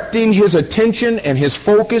directing his attention and his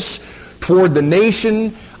focus toward the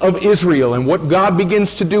nation of Israel. And what God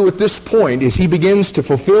begins to do at this point is he begins to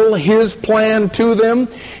fulfill his plan to them.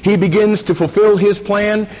 He begins to fulfill his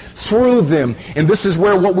plan through them. And this is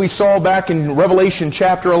where what we saw back in Revelation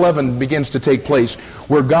chapter 11 begins to take place,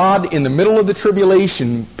 where God, in the middle of the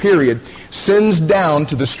tribulation period, sends down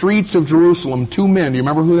to the streets of Jerusalem two men. Do you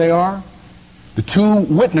remember who they are? The two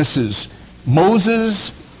witnesses,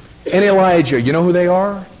 Moses and Elijah. You know who they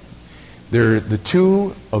are? They're the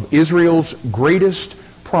two of Israel's greatest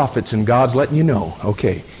prophets, and God's letting you know,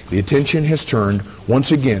 okay, the attention has turned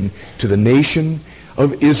once again to the nation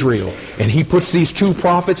of Israel. And he puts these two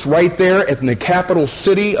prophets right there in the capital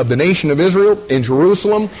city of the nation of Israel, in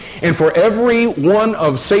Jerusalem. And for every one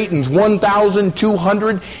of Satan's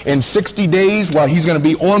 1,260 days while he's going to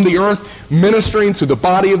be on the earth ministering to the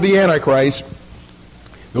body of the Antichrist,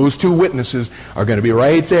 those two witnesses are going to be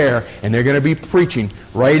right there, and they're going to be preaching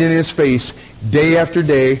right in his face day after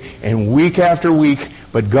day and week after week.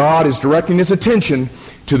 But God is directing his attention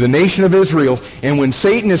to the nation of Israel. And when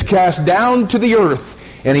Satan is cast down to the earth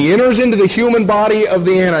and he enters into the human body of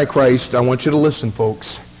the Antichrist, I want you to listen,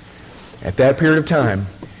 folks. At that period of time,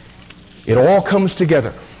 it all comes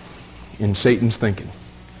together in Satan's thinking.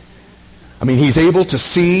 I mean, he's able to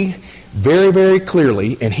see very, very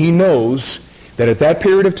clearly, and he knows that at that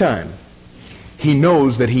period of time, he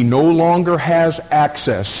knows that he no longer has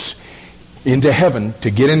access into heaven to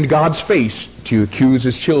get in God's face to accuse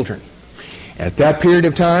his children. At that period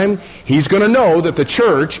of time, he's going to know that the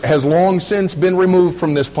church has long since been removed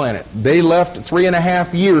from this planet. They left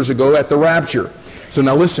 3.5 years ago at the rapture. So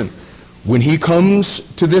now listen, when he comes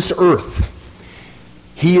to this earth,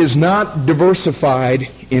 he is not diversified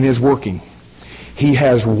in his working. He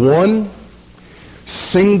has one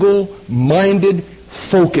single-minded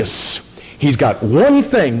focus. He's got one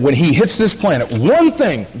thing when he hits this planet, one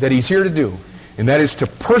thing that he's here to do, and that is to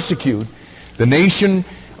persecute the nation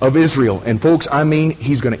of Israel. And folks, I mean,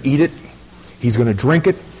 he's going to eat it, he's going to drink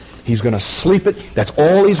it, he's going to sleep it. That's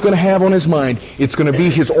all he's going to have on his mind. It's going to be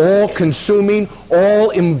his all-consuming,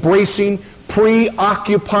 all-embracing,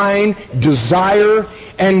 preoccupying desire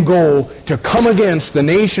and goal to come against the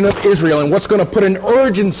nation of Israel. And what's going to put an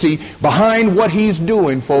urgency behind what he's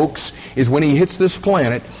doing, folks, is when he hits this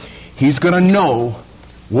planet, he's going to know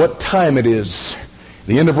what time it is.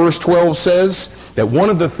 The end of verse 12 says that one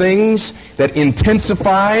of the things that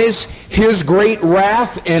intensifies his great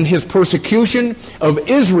wrath and his persecution of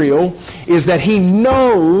Israel is that he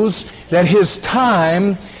knows that his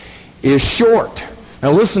time is short.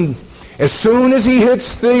 Now listen, as soon as he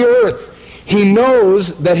hits the earth, he knows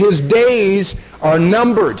that his days are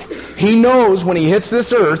numbered. He knows when he hits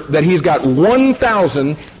this earth that he's got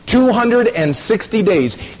 1,260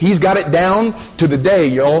 days. He's got it down to the day,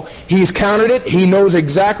 y'all. He's counted it. He knows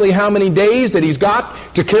exactly how many days that he's got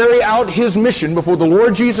to carry out his mission before the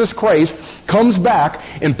Lord Jesus Christ comes back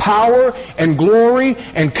in power and glory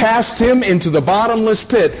and casts him into the bottomless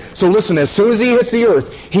pit. So listen, as soon as he hits the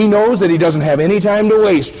earth, he knows that he doesn't have any time to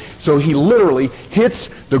waste. So he literally hits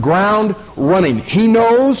the ground running. He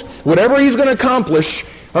knows whatever he's going to accomplish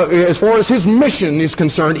as far as his mission is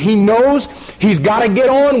concerned, he knows he's got to get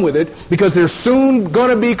on with it, because there's soon going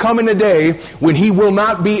to be coming a day when he will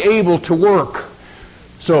not be able to work.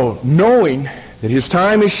 So knowing that his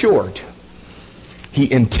time is short, he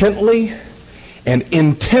intently and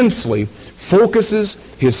intensely focuses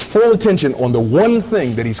his full attention on the one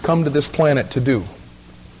thing that he's come to this planet to do.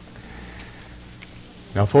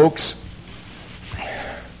 Now, folks,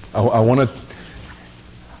 I want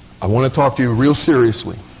to talk to you real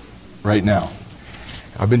seriously right now.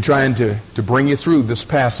 I've been trying to bring you through this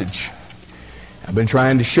passage. I've been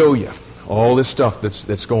trying to show you all this stuff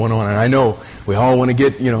that's going on. And I know we all want to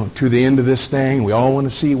get, to the end of this thing. We all want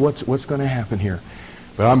to see what's going to happen here.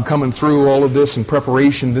 But I'm coming through all of this in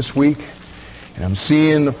preparation this week, and I'm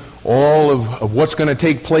seeing all of what's going to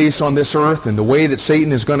take place on this earth and the way that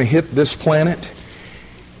Satan is going to hit this planet.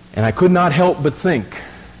 And I could not help but think,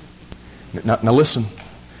 now listen,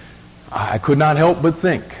 I could not help but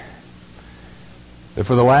think that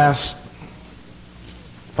for the last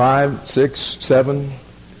 5, 6, 7,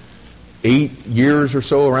 8 years or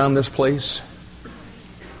so around this place,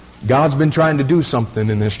 God's been trying to do something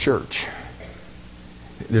in this church.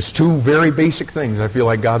 There's two very basic things I feel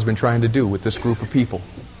like God's been trying to do with this group of people.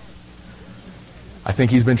 I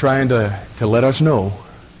think he's been trying to let us know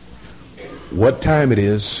what time it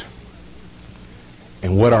is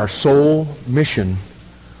and what our sole mission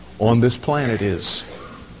on this planet is.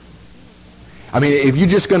 I mean, if you're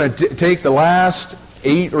just going to take the last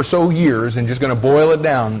 8 or so years and just going to boil it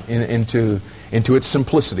down into its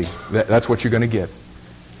simplicity, that's what you're going to get.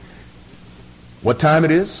 What time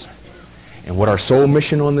it is and what our sole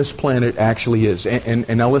mission on this planet actually is.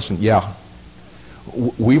 And now listen, yeah,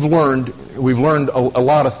 we've learned a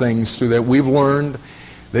lot of things through that. We've learned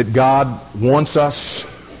that God wants us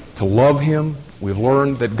to love him. We've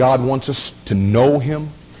learned that God wants us to know him.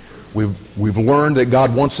 We've learned that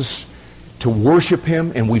God wants us to worship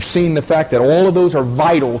him, and we've seen the fact that all of those are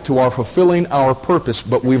vital to our fulfilling our purpose.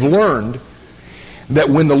 But we've learned that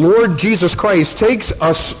when the Lord Jesus Christ takes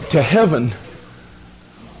us to heaven,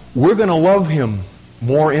 we're going to love him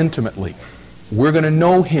more intimately. We're going to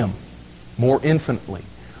know him more infinitely.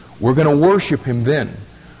 We're going to worship him then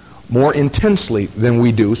more intensely than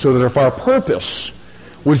we do, so that if our purpose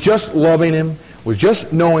was just loving him, was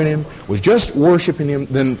just knowing him, was just worshiping him,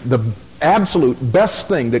 then the absolute best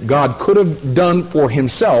thing that God could have done for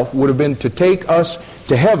himself would have been to take us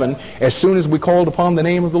to heaven as soon as we called upon the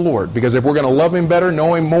name of the Lord. Because if we're going to love him better,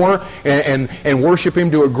 know him more, and worship him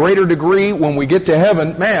to a greater degree when we get to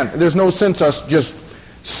heaven, man, there's no sense us just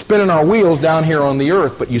spinning our wheels down here on the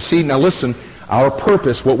earth. But you see, now listen, our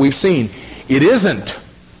purpose, what we've seen, it isn't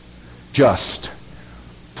just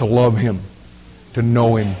to love him, to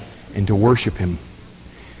know him, and to worship him.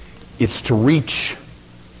 It's to reach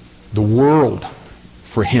the world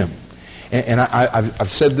for him. And I've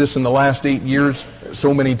said this in the last 8 years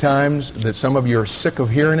so many times that some of you are sick of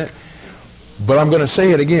hearing it, but I'm going to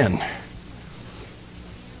say it again.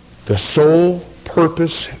 The sole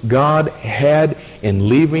purpose God had in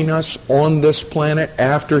leaving us on this planet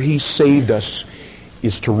after he saved us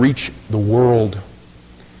is to reach the world.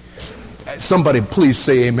 Somebody please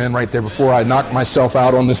say amen right there before I knock myself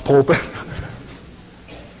out on this pulpit.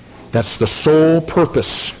 That's the sole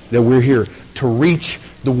purpose that we're here, to reach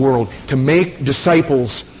the world, to make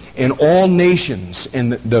disciples in all nations.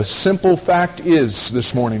 And the simple fact is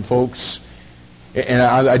this morning, folks, and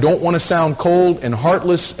I don't want to sound cold and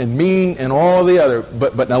heartless and mean and all the other,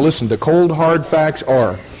 but now listen, the cold hard facts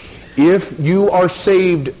are, if you are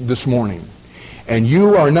saved this morning and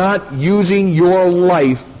you are not using your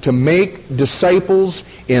life to make disciples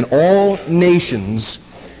in all nations,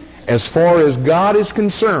 as far as God is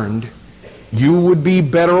concerned, you would be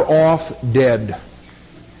better off dead.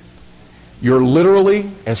 You're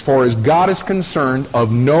literally, as far as God is concerned,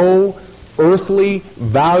 of no earthly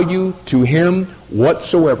value to him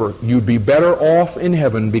whatsoever. You'd be better off in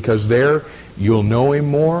heaven, because there You'll know Him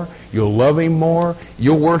more. You'll love Him more.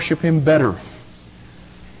 You'll worship Him better.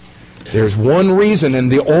 There's one reason,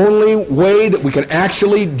 and the only way that we can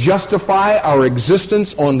actually justify our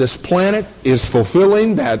existence on this planet is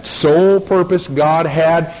fulfilling that sole purpose God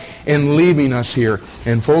had in leaving us here.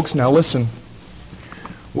 And folks, now listen.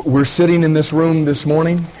 We're sitting in this room this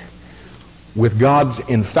morning with God's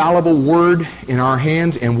infallible Word in our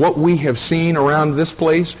hands, and what we have seen around this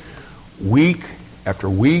place week after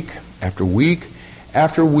week after week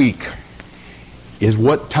after week is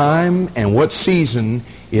what time and what season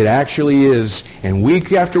it actually is. And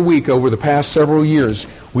week after week over the past several years,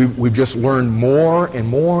 we've just learned more and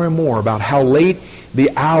more and more about how late the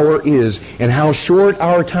hour is and how short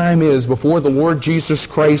our time is before the Lord Jesus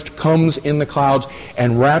Christ comes in the clouds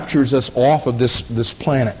and raptures us off of this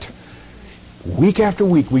planet. Week after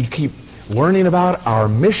week, we keep learning about our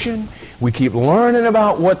mission. We keep learning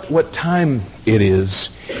about what time it is.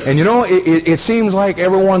 And you know, it seems like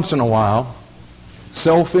every once in a while,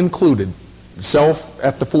 self included, self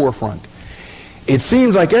at the forefront, it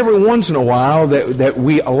seems like every once in a while that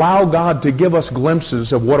we allow God to give us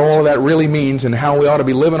glimpses of what all of that really means and how we ought to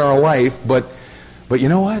be living our life. But you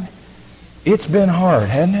know what? It's been hard,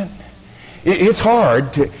 hasn't it? It's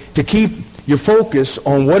hard to keep your focus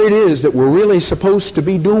on what it is that we're really supposed to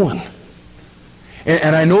be doing.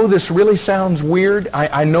 And I know this really sounds weird.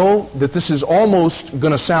 I know that this is almost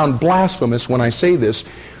going to sound blasphemous when I say this.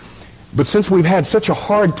 But since we've had such a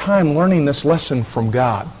hard time learning this lesson from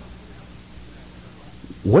God,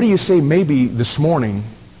 what do you say maybe this morning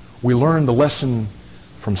we learn the lesson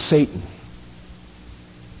from Satan?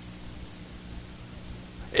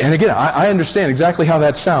 And again, I understand exactly how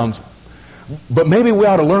that sounds, but maybe we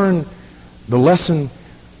ought to learn the lesson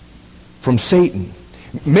from Satan.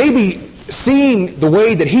 Maybe seeing the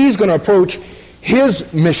way that he's going to approach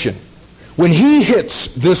his mission when he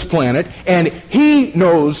hits this planet and he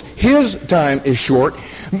knows his time is short.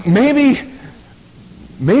 Maybe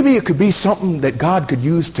it could be something that God could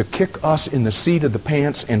use to kick us in the seat of the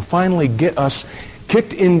pants and finally get us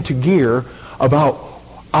kicked into gear about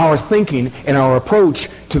our thinking and our approach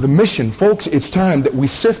to the mission. Folks, it's time that we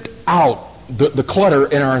sift out the clutter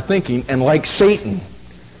in our thinking and, like Satan,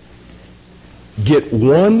 get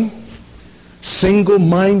one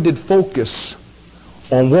single-minded focus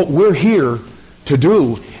on what we're here to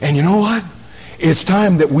do. And you know what? It's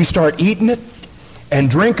time that we start eating it and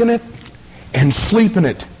drinking it and sleeping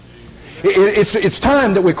it. It's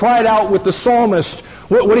time that we cried out with the psalmist,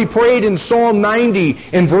 what he prayed in Psalm 90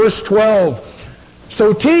 in verse 12.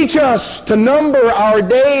 So teach us to number our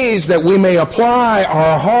days that we may apply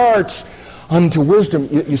our hearts unto wisdom.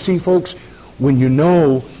 You see, folks, when you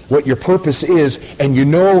know what your purpose is and you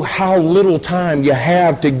know how little time you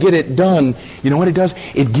have to get it done, you know what it does?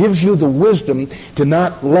 It gives you the wisdom to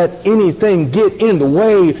not let anything get in the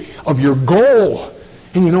way of your goal.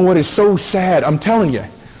 And you know what is so sad? I'm telling you,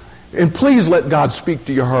 and please let God speak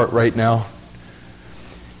to your heart right now.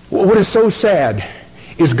 What is so sad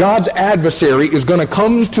is God's adversary is going to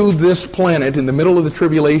come to this planet in the middle of the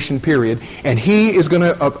tribulation period, and he is going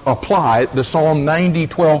to apply the Psalm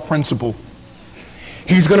 90:12 principle.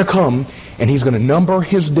 He's going to come and he's going to number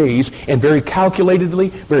his days, and very calculatedly,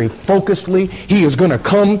 very focusedly, he is going to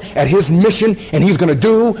come at his mission, and he's going to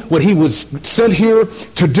do what he was sent here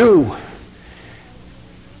to do.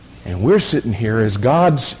 And we're sitting here as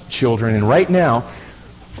God's children, and right now,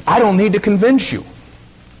 I don't need to convince you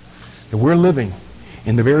that we're living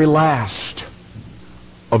in the very last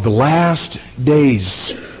of the last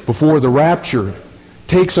days before the rapture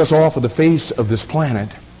takes us off of the face of this planet.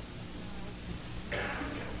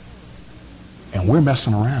 And we're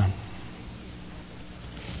messing around.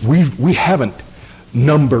 We haven't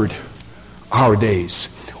numbered our days.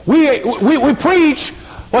 We preach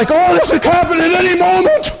like, oh, this is happening at any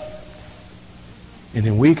moment. And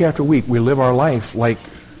then week after week, we live our life like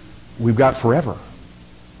we've got forever.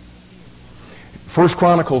 1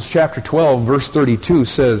 Chronicles chapter 12, verse 32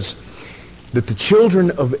 says that the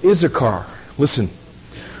children of Issachar, listen,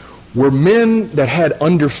 were men that had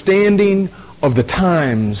understanding of the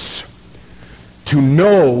times to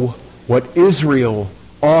know what Israel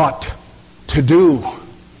ought to do.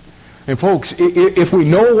 And folks, if we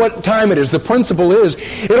know what time it is, the principle is,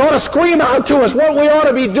 it ought to scream out to us what we ought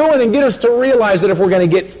to be doing and get us to realize that if we're going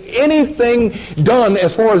to get anything done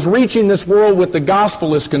as far as reaching this world with the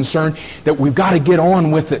gospel is concerned, that we've got to get on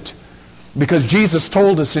with it. Because Jesus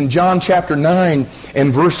told us in John chapter 9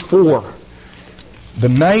 and verse 4, the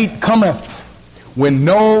night cometh when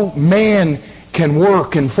no man can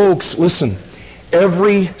work. And folks, listen,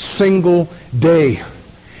 every single day,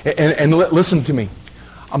 and listen to me,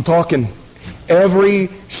 I'm talking every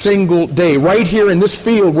single day. Right here in this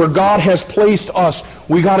field where God has placed us,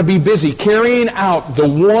 we got to be busy carrying out the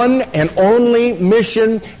one and only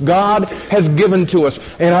mission God has given to us.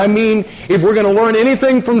 And I mean, if we're going to learn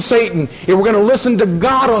anything from Satan, if we're going to listen to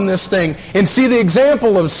God on this thing and see the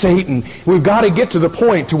example of Satan, we've got to get to the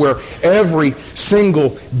point to where every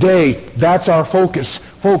single day, that's our focus.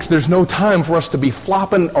 Folks, there's no time for us to be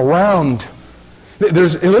flopping around.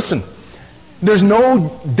 Listen, there's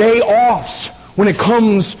no day offs when it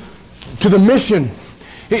comes to the mission.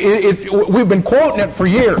 We've been quoting it for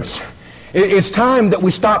years. It's time that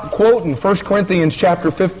we stop quoting 1 Corinthians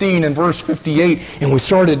chapter 15 and verse 58, and we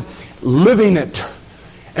started living it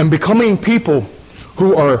and becoming people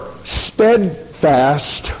who are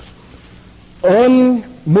steadfast,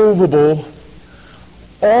 unmovable,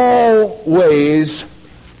 always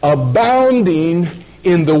abounding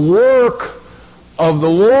in the work of the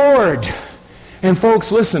Lord. And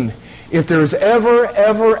folks, listen, if there's ever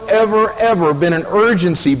been an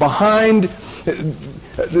urgency behind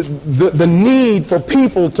the need for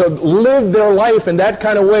people to live their life in that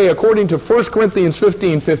kind of way, according to 1 Corinthians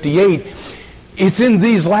 15:58, it's in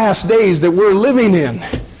these last days that we're living in.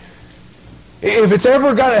 If it's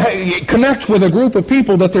ever got to connect with a group of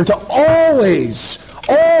people, that they're to always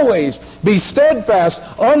be steadfast,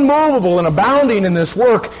 unmovable, and abounding in this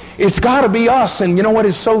work, it's got to be us. And you know what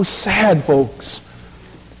is so sad, folks,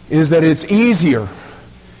 is that it's easier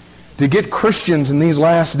to get Christians in these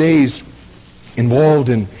last days involved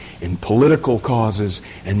in political causes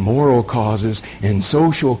and moral causes and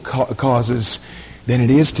social causes than it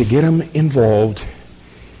is to get them involved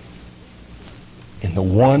in the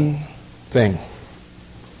one thing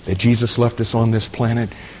that Jesus left us on this planet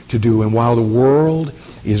to do. And while the world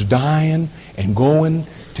is dying and going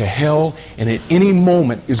to hell, and at any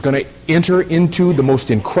moment is going to enter into the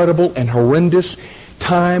most incredible and horrendous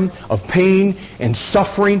time of pain and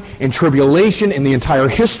suffering and tribulation in the entire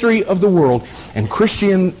history of the world, and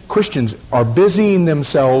Christians are busying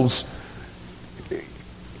themselves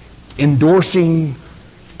endorsing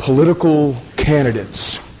political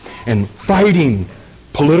candidates and fighting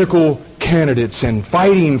political candidates and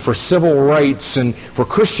fighting for civil rights and for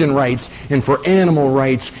Christian rights and for animal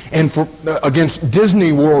rights and for against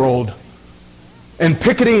Disney World and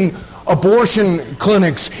picketing abortion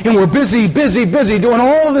clinics, and we're busy doing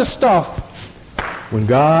all of this stuff when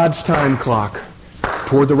God's time clock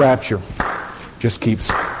toward the rapture just keeps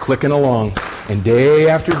clicking along, and day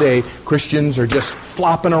after day Christians are just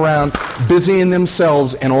flopping around busying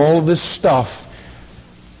themselves and all of this stuff,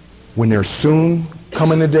 when there's soon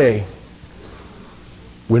coming a day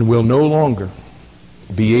when we'll no longer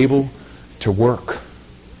be able to work.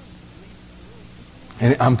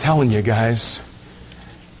 And I'm telling you guys,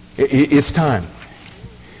 it's time.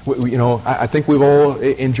 You know, I think we've all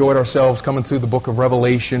enjoyed ourselves coming through the book of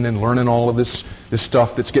Revelation and learning all of this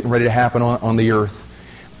stuff that's getting ready to happen on the earth.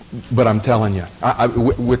 But I'm telling you,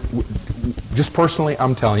 just personally,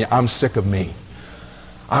 I'm telling you, I'm sick of me.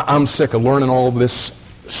 I'm sick of learning all of this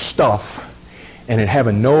stuff and it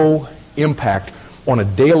having no impact on a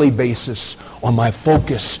daily basis on my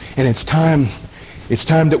focus. And it's time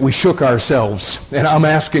that we shook ourselves. And I'm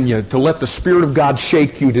asking you to let the Spirit of God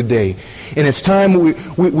shake you today. And it's time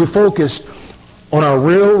we focused on our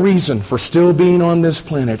real reason for still being on this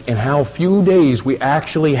planet and how few days we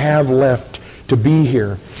actually have left to be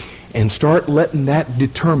here. And start letting that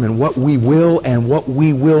determine what we will and what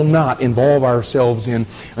we will not involve ourselves in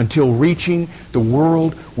until reaching the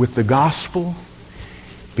world with the gospel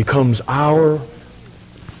becomes our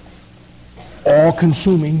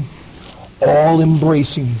all-consuming,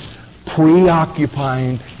 all-embracing,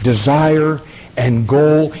 preoccupying desire and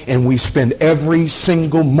goal, and we spend every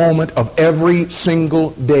single moment of every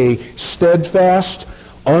single day steadfast,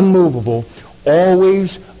 unmovable,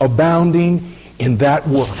 always abounding in that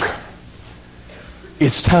work.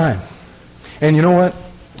 It's time. And you know what?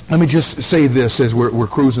 Let me just say this as we're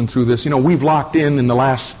cruising through this. You know, we've locked in the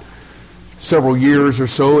last several years or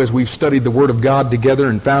so as we've studied the Word of God together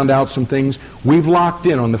and found out some things. We've locked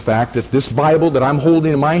in on the fact that this Bible that I'm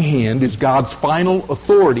holding in my hand is God's final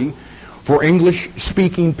authority for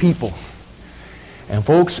English-speaking people. And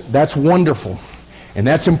folks, that's wonderful. And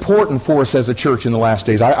that's important for us as a church in the last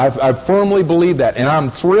days. I firmly believe that. And I'm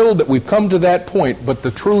thrilled that we've come to that point. But the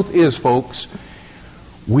truth is, folks,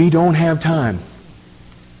 we don't have time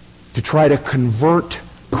to try to convert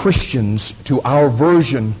Christians to our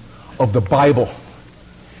version of the Bible.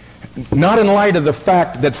 Not in light of the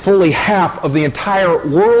fact that fully half of the entire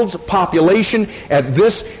world's population at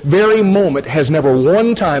this very moment has never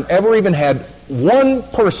one time ever even had one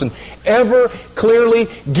person ever clearly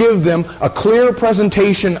give them a clear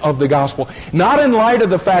presentation of the gospel. Not in light of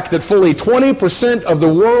the fact that fully 20% of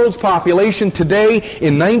the world's population today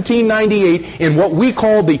in 1998, in what we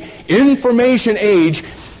call the information age,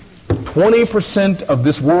 20% of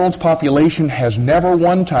this world's population has never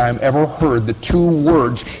one time ever heard the two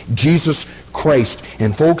words, Jesus Christ.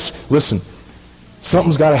 And folks, listen,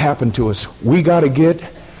 something's got to happen to us. We got to get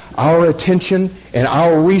our attention and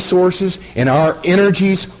our resources and our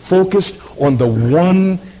energies focused on the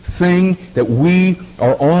one thing that we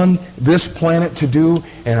are on this planet to do.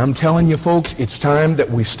 And I'm telling you, folks, it's time that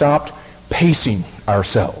we stopped pacing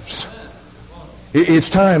ourselves. It's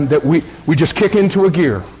time that we just kick into a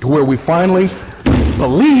gear to where we finally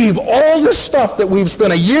believe all this stuff that we've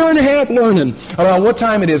spent a year and a half learning about what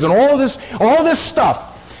time it is and all this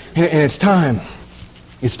stuff. And it's time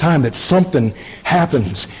that something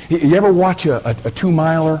happens. You ever watch a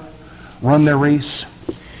 2-miler run their race?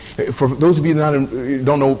 For those of you that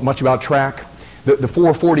don't know much about track, the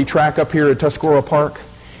 440 track up here at Tuscarora Park,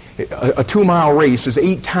 a 2-mile race is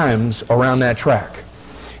 8 times around that track.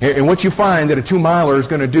 And what you find that a 2-miler is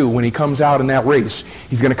going to do when he comes out in that race,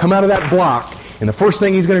 he's going to come out of that block, and the first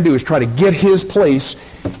thing he's going to do is try to get his place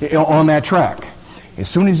on that track. As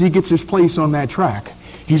soon as he gets his place on that track,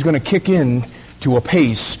 he's going to kick in to a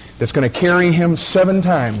pace that's going to carry him 7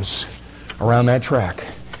 times around that track.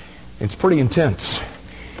 It's pretty intense.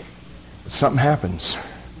 But something happens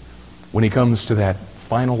when he comes to that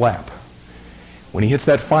final lap. When he hits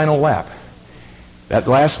that final lap, that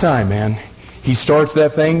last time, man, he starts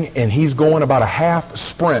that thing and he's going about a half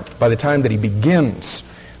sprint by the time that he begins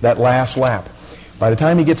that last lap. By the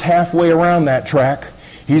time he gets halfway around that track,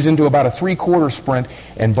 he's into about a 3/4 sprint.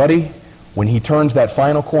 And buddy, when he turns that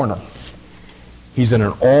final corner, he's in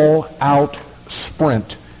an all-out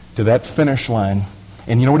sprint to that finish line.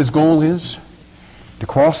 And you know what his goal is? To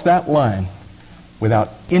cross that line without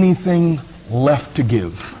anything left to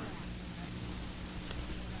give.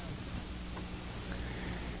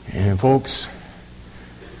 And folks,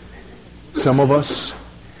 some of us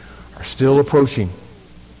are still approaching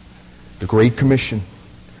the Great Commission,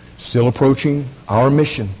 still approaching our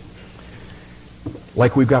mission,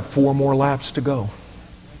 like we've got 4 more laps to go.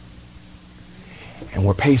 And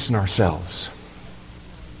we're pacing ourselves.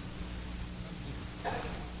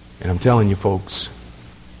 And I'm telling you, folks,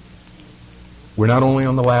 we're not only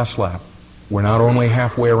on the last lap, we're not only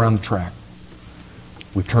halfway around the track,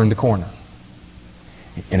 we've turned the corner.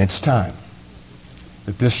 And it's time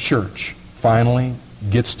that this church finally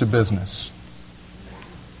gets to business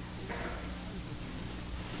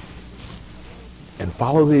and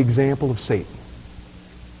follow the example of Satan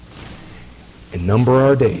and number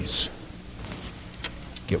our days.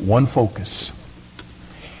 Get one focus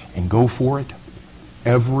and go for it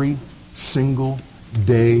every single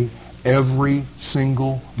day, every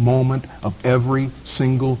single moment of every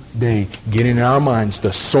single day. Get in our minds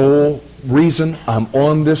the sole reason I'm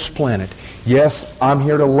on this planet. Yes, I'm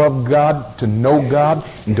here to love God, to know God,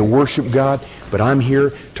 and to worship God, but I'm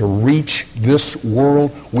here to reach this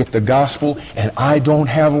world with the gospel, and I don't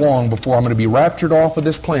have long before I'm going to be raptured off of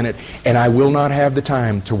this planet, and I will not have the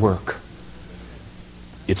time to work.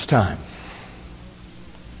 It's time.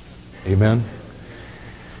 Amen?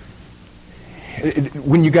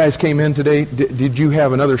 When you guys came in today, did you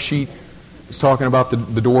have another sheet? It's talking about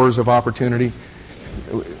the doors of opportunity.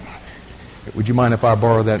 Would you mind if I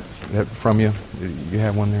borrow that from you? You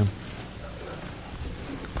have one there?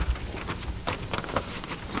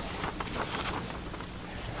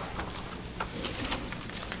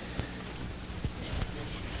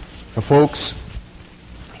 Now, folks,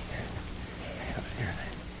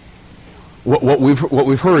 what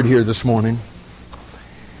we've heard here this morning,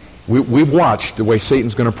 we've watched the way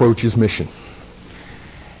Satan's going to approach his mission.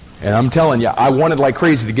 And I'm telling you, I wanted like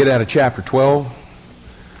crazy to get out of chapter 12.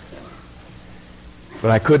 But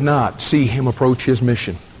I could not see him approach his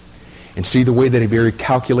mission and see the way that he very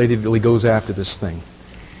calculatedly goes after this thing.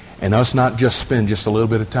 And us not just spend just a little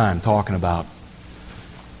bit of time talking about,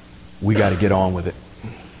 we got to get on with it.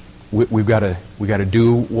 We've got to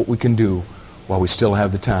do what we can do while we still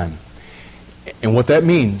have the time. And what that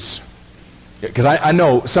means, because I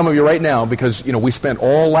know some of you right now, because we spent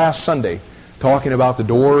all last Sunday talking about the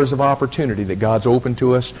doors of opportunity that God's opened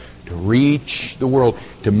to us to reach the world,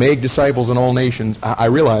 to make disciples in all nations. I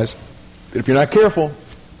realize that if you're not careful,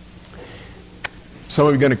 some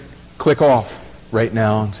of you are going to click off right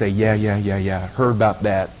now and say, yeah, heard about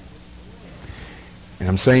that. And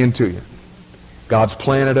I'm saying to you, God's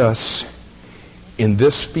planted us in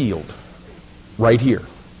this field right here.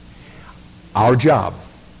 Our job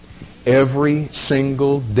Every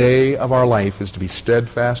single day of our life is to be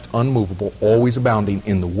steadfast, unmovable, always abounding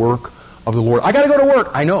in the work of the Lord. I got to go to work.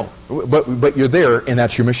 I know. But you're there, and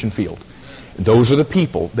that's your mission field. Those are the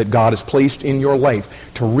people that God has placed in your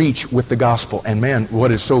life to reach with the gospel. And man,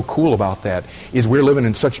 what is so cool about that is we're living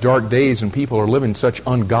in such dark days and people are living such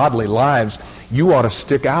ungodly lives. You ought to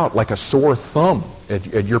stick out like a sore thumb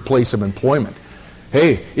at your place of employment.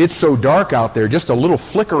 Hey, it's so dark out there, just a little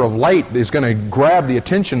flicker of light is going to grab the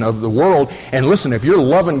attention of the world. And listen, if you're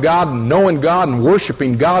loving God and knowing God and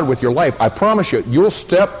worshiping God with your life, I promise you, you'll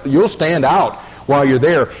stand out while you're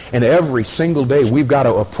there. And every single day, we've got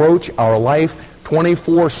to approach our life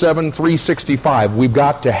 24/7, 365. We've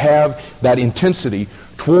got to have that intensity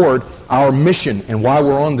toward our mission and why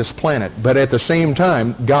we're on this planet. But at the same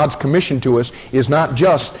time, God's commission to us is not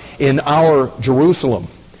just in our Jerusalem.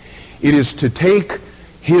 It is to take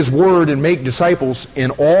His Word and make disciples in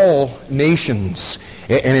all nations.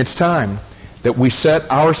 And it's time that we set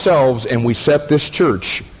ourselves and we set this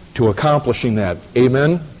church to accomplishing that.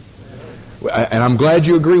 Amen? And I'm glad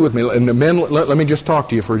you agree with me. And the men, let me just talk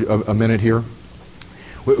to you for a minute here.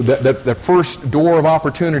 That first door of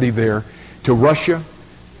opportunity there to Russia,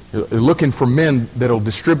 looking for men that'll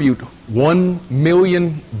distribute 1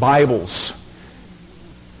 million Bibles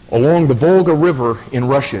along the Volga River in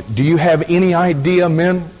Russia. Do you have any idea,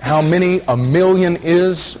 men, how many 1 million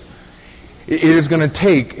is? It is going to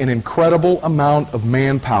take an incredible amount of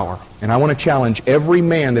manpower. And I want to challenge every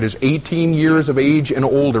man that is 18 years of age and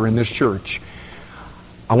older in this church.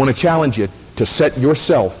 I want to challenge you to set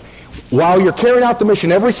yourself, while you're carrying out the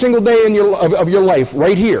mission every single day of your life,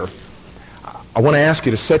 right here, I want to ask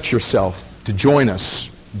you to set yourself to join us,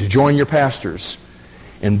 to join your pastors,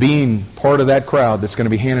 and being part of that crowd that's going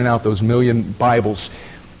to be handing out those 1 million Bibles.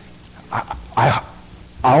 I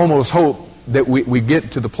almost hope that we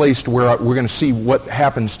get to the place to where we're going to see what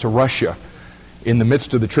happens to Russia in the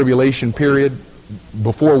midst of the tribulation period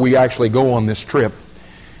before we actually go on this trip.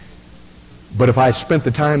 But if I spent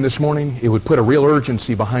the time this morning, it would put a real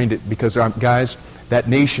urgency behind it because, guys, that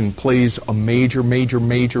nation plays a major, major,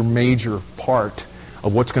 major, major part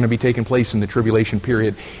of what's going to be taking place in the tribulation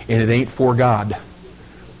period, and it ain't for God.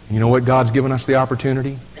 You know what God's given us the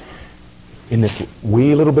opportunity? In this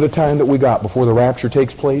wee little bit of time that we got before the rapture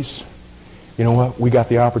takes place, you know what? We got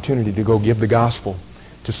the opportunity to go give the gospel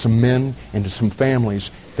to some men and to some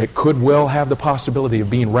families that could well have the possibility of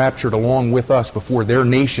being raptured along with us before their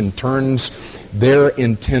nation turns their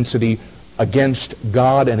intensity against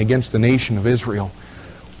God and against the nation of Israel.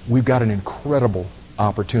 We've got an incredible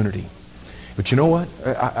opportunity. But you know what?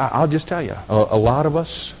 I'll just tell you, a lot of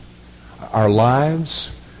us, our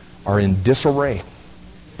lives are in disarray.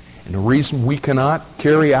 And the reason we cannot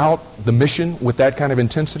carry out the mission with that kind of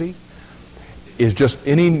intensity is just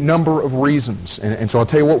any number of reasons. And so I'll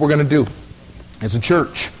tell you what we're going to do. As a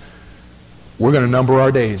church, we're going to number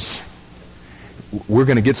our days. We're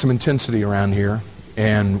going to get some intensity around here.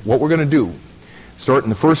 And what we're going to do, starting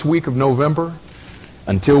the first week of November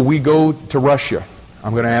until we go to Russia,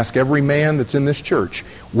 I'm going to ask every man that's in this church,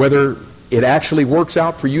 whether it actually works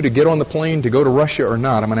out for you to get on the plane to go to Russia or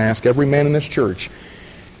not, I'm going to ask every man in this church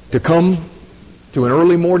to come to an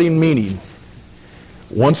early morning meeting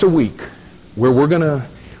once a week where we're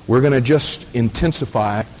going to just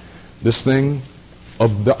intensify this thing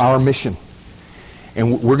of our mission.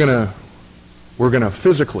 And we're going to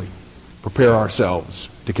physically prepare ourselves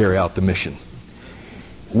to carry out the mission.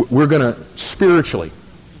 We're going to spiritually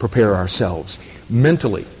prepare ourselves,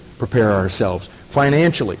 mentally prepare ourselves,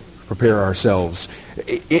 financially prepare ourselves,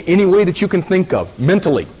 any way that you can think of,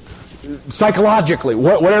 mentally, psychologically,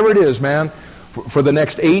 whatever it is, man. For the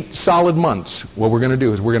next 8 solid months, what we're going to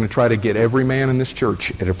do is we're going to try to get every man in this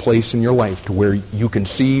church at a place in your life to where you can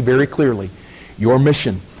see very clearly your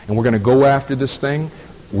mission. And we're going to go after this thing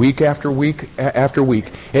week after week after week.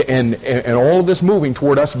 And all of this moving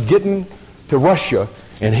toward us getting to Russia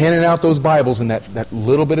and handing out those Bibles in that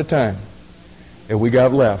little bit of time that we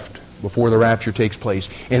got left before the rapture takes place.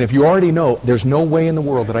 And if you already know, there's no way in the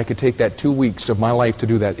world that I could take that 2 weeks of my life to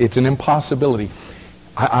do that. It's an impossibility.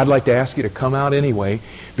 I'd like to ask you to come out anyway,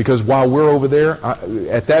 because while we're over there,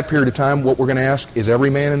 at that period of time, what we're going to ask is every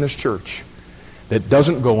man in this church that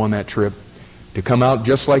doesn't go on that trip to come out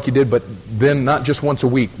just like you did, but then not just once a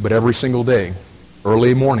week, but every single day,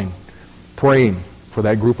 early morning, praying for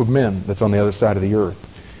that group of men that's on the other side of the earth.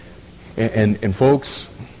 And folks,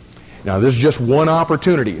 now this is just one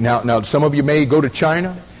opportunity. Now some of you may go to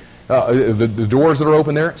China. The doors that are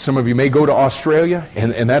open there. Some of you may go to Australia,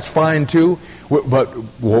 and that's fine too. But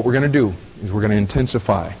what we're going to do is we're going to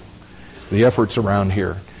intensify the efforts around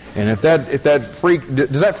here. And if that freak,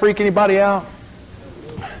 does that freak anybody out?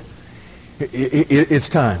 It's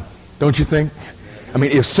time, don't you think? I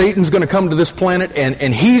mean, if Satan's going to come to this planet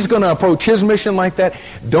and he's going to approach his mission like that,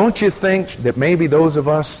 don't you think that maybe those of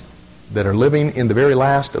us that are living in the very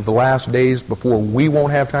last of the last days before we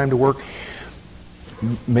won't have time to work,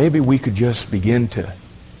 maybe we could just begin to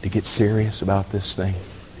get serious about this thing?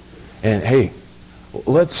 And hey,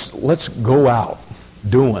 let's go out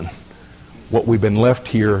doing what we've been left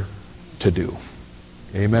here to do.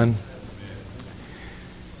 Amen?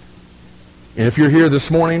 And if you're here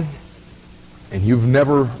this morning and you've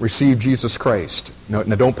never received Jesus Christ, now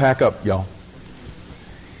don't pack up, y'all.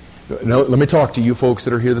 No, let me talk to you folks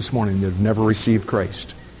that are here this morning that have never received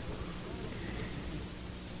Christ.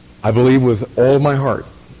 I believe with all my heart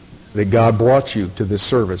that God brought you to this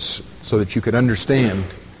service so that you could understand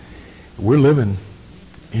we're living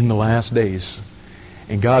in the last days.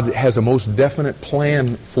 And God has a most definite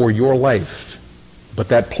plan for your life. But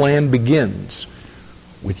that plan begins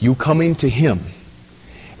with you coming to Him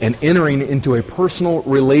and entering into a personal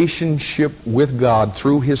relationship with God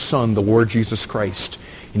through His Son, the Lord Jesus Christ.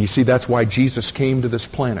 And you see, that's why Jesus came to this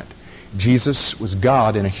planet. Jesus was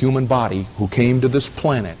God in a human body who came to this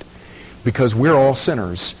planet because we're all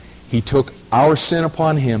sinners. He took our sin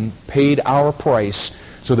upon Him, paid our price,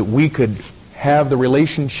 so that we could have the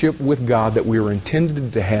relationship with God that we were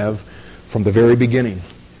intended to have from the very beginning.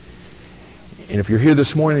 And if you're here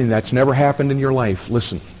this morning and that's never happened in your life,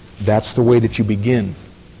 listen, that's the way that you begin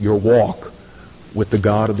your walk with the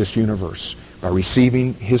God of this universe, by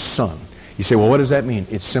receiving His Son. You say, well, what does that mean?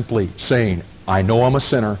 It's simply saying, I know I'm a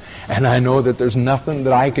sinner, and I know that there's nothing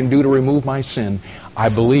that I can do to remove my sin. I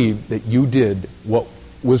believe that you did what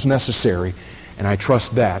was necessary, and I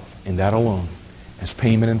trust that and that alone as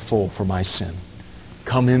payment in full for my sin.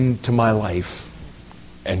 Come into my life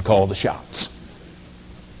and call the shots.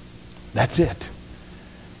 That's it.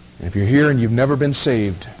 And if you're here and you've never been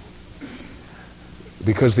saved,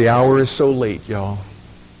 because the hour is so late, y'all,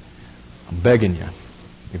 I'm begging you,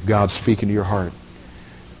 if God's speaking to your heart,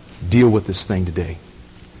 deal with this thing today.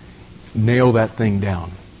 Nail that thing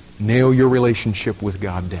down. Nail your relationship with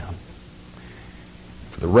God down.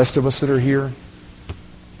 For the rest of us that are here,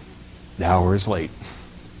 the hour is late.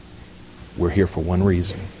 We're here for one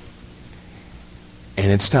reason.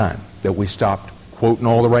 And it's time that we stopped quoting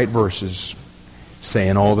all the right verses,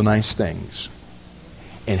 saying all the nice things,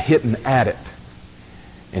 and hitting at it.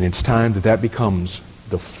 And it's time that that becomes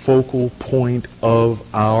the focal point of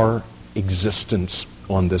our existence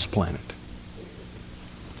on this planet.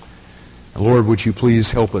 And Lord, would you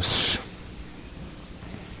please help us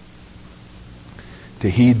to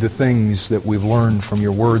heed the things that we've learned from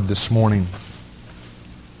your word this morning.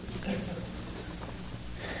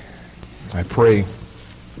 I pray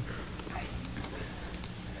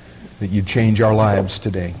that you'd change our lives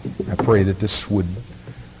today. I pray that this would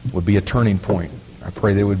be a turning point. I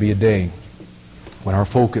pray there would be a day when our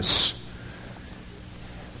focus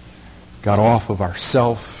got off of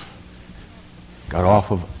ourself, got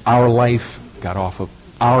off of our life, got off of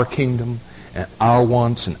our kingdom and our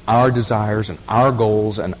wants and our desires and our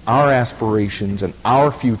goals and our aspirations and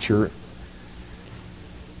our future,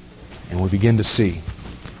 and we begin to see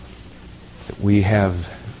that we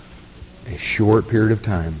have a short period of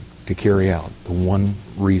time to carry out the one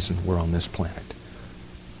reason we're on this planet.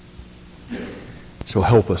 So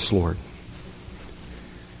help us, Lord,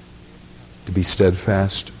 to be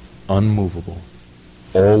steadfast, unmovable,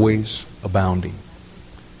 always abounding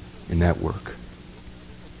in that work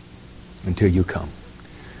until you come.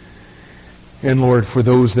 And Lord, for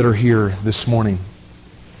those that are here this morning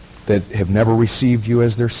that have never received you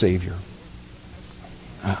as their Savior,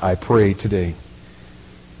 I pray today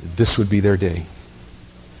that this would be their day.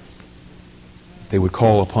 They would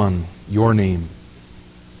call upon your name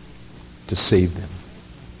to save them.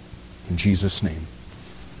 In Jesus' name,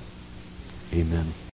 amen.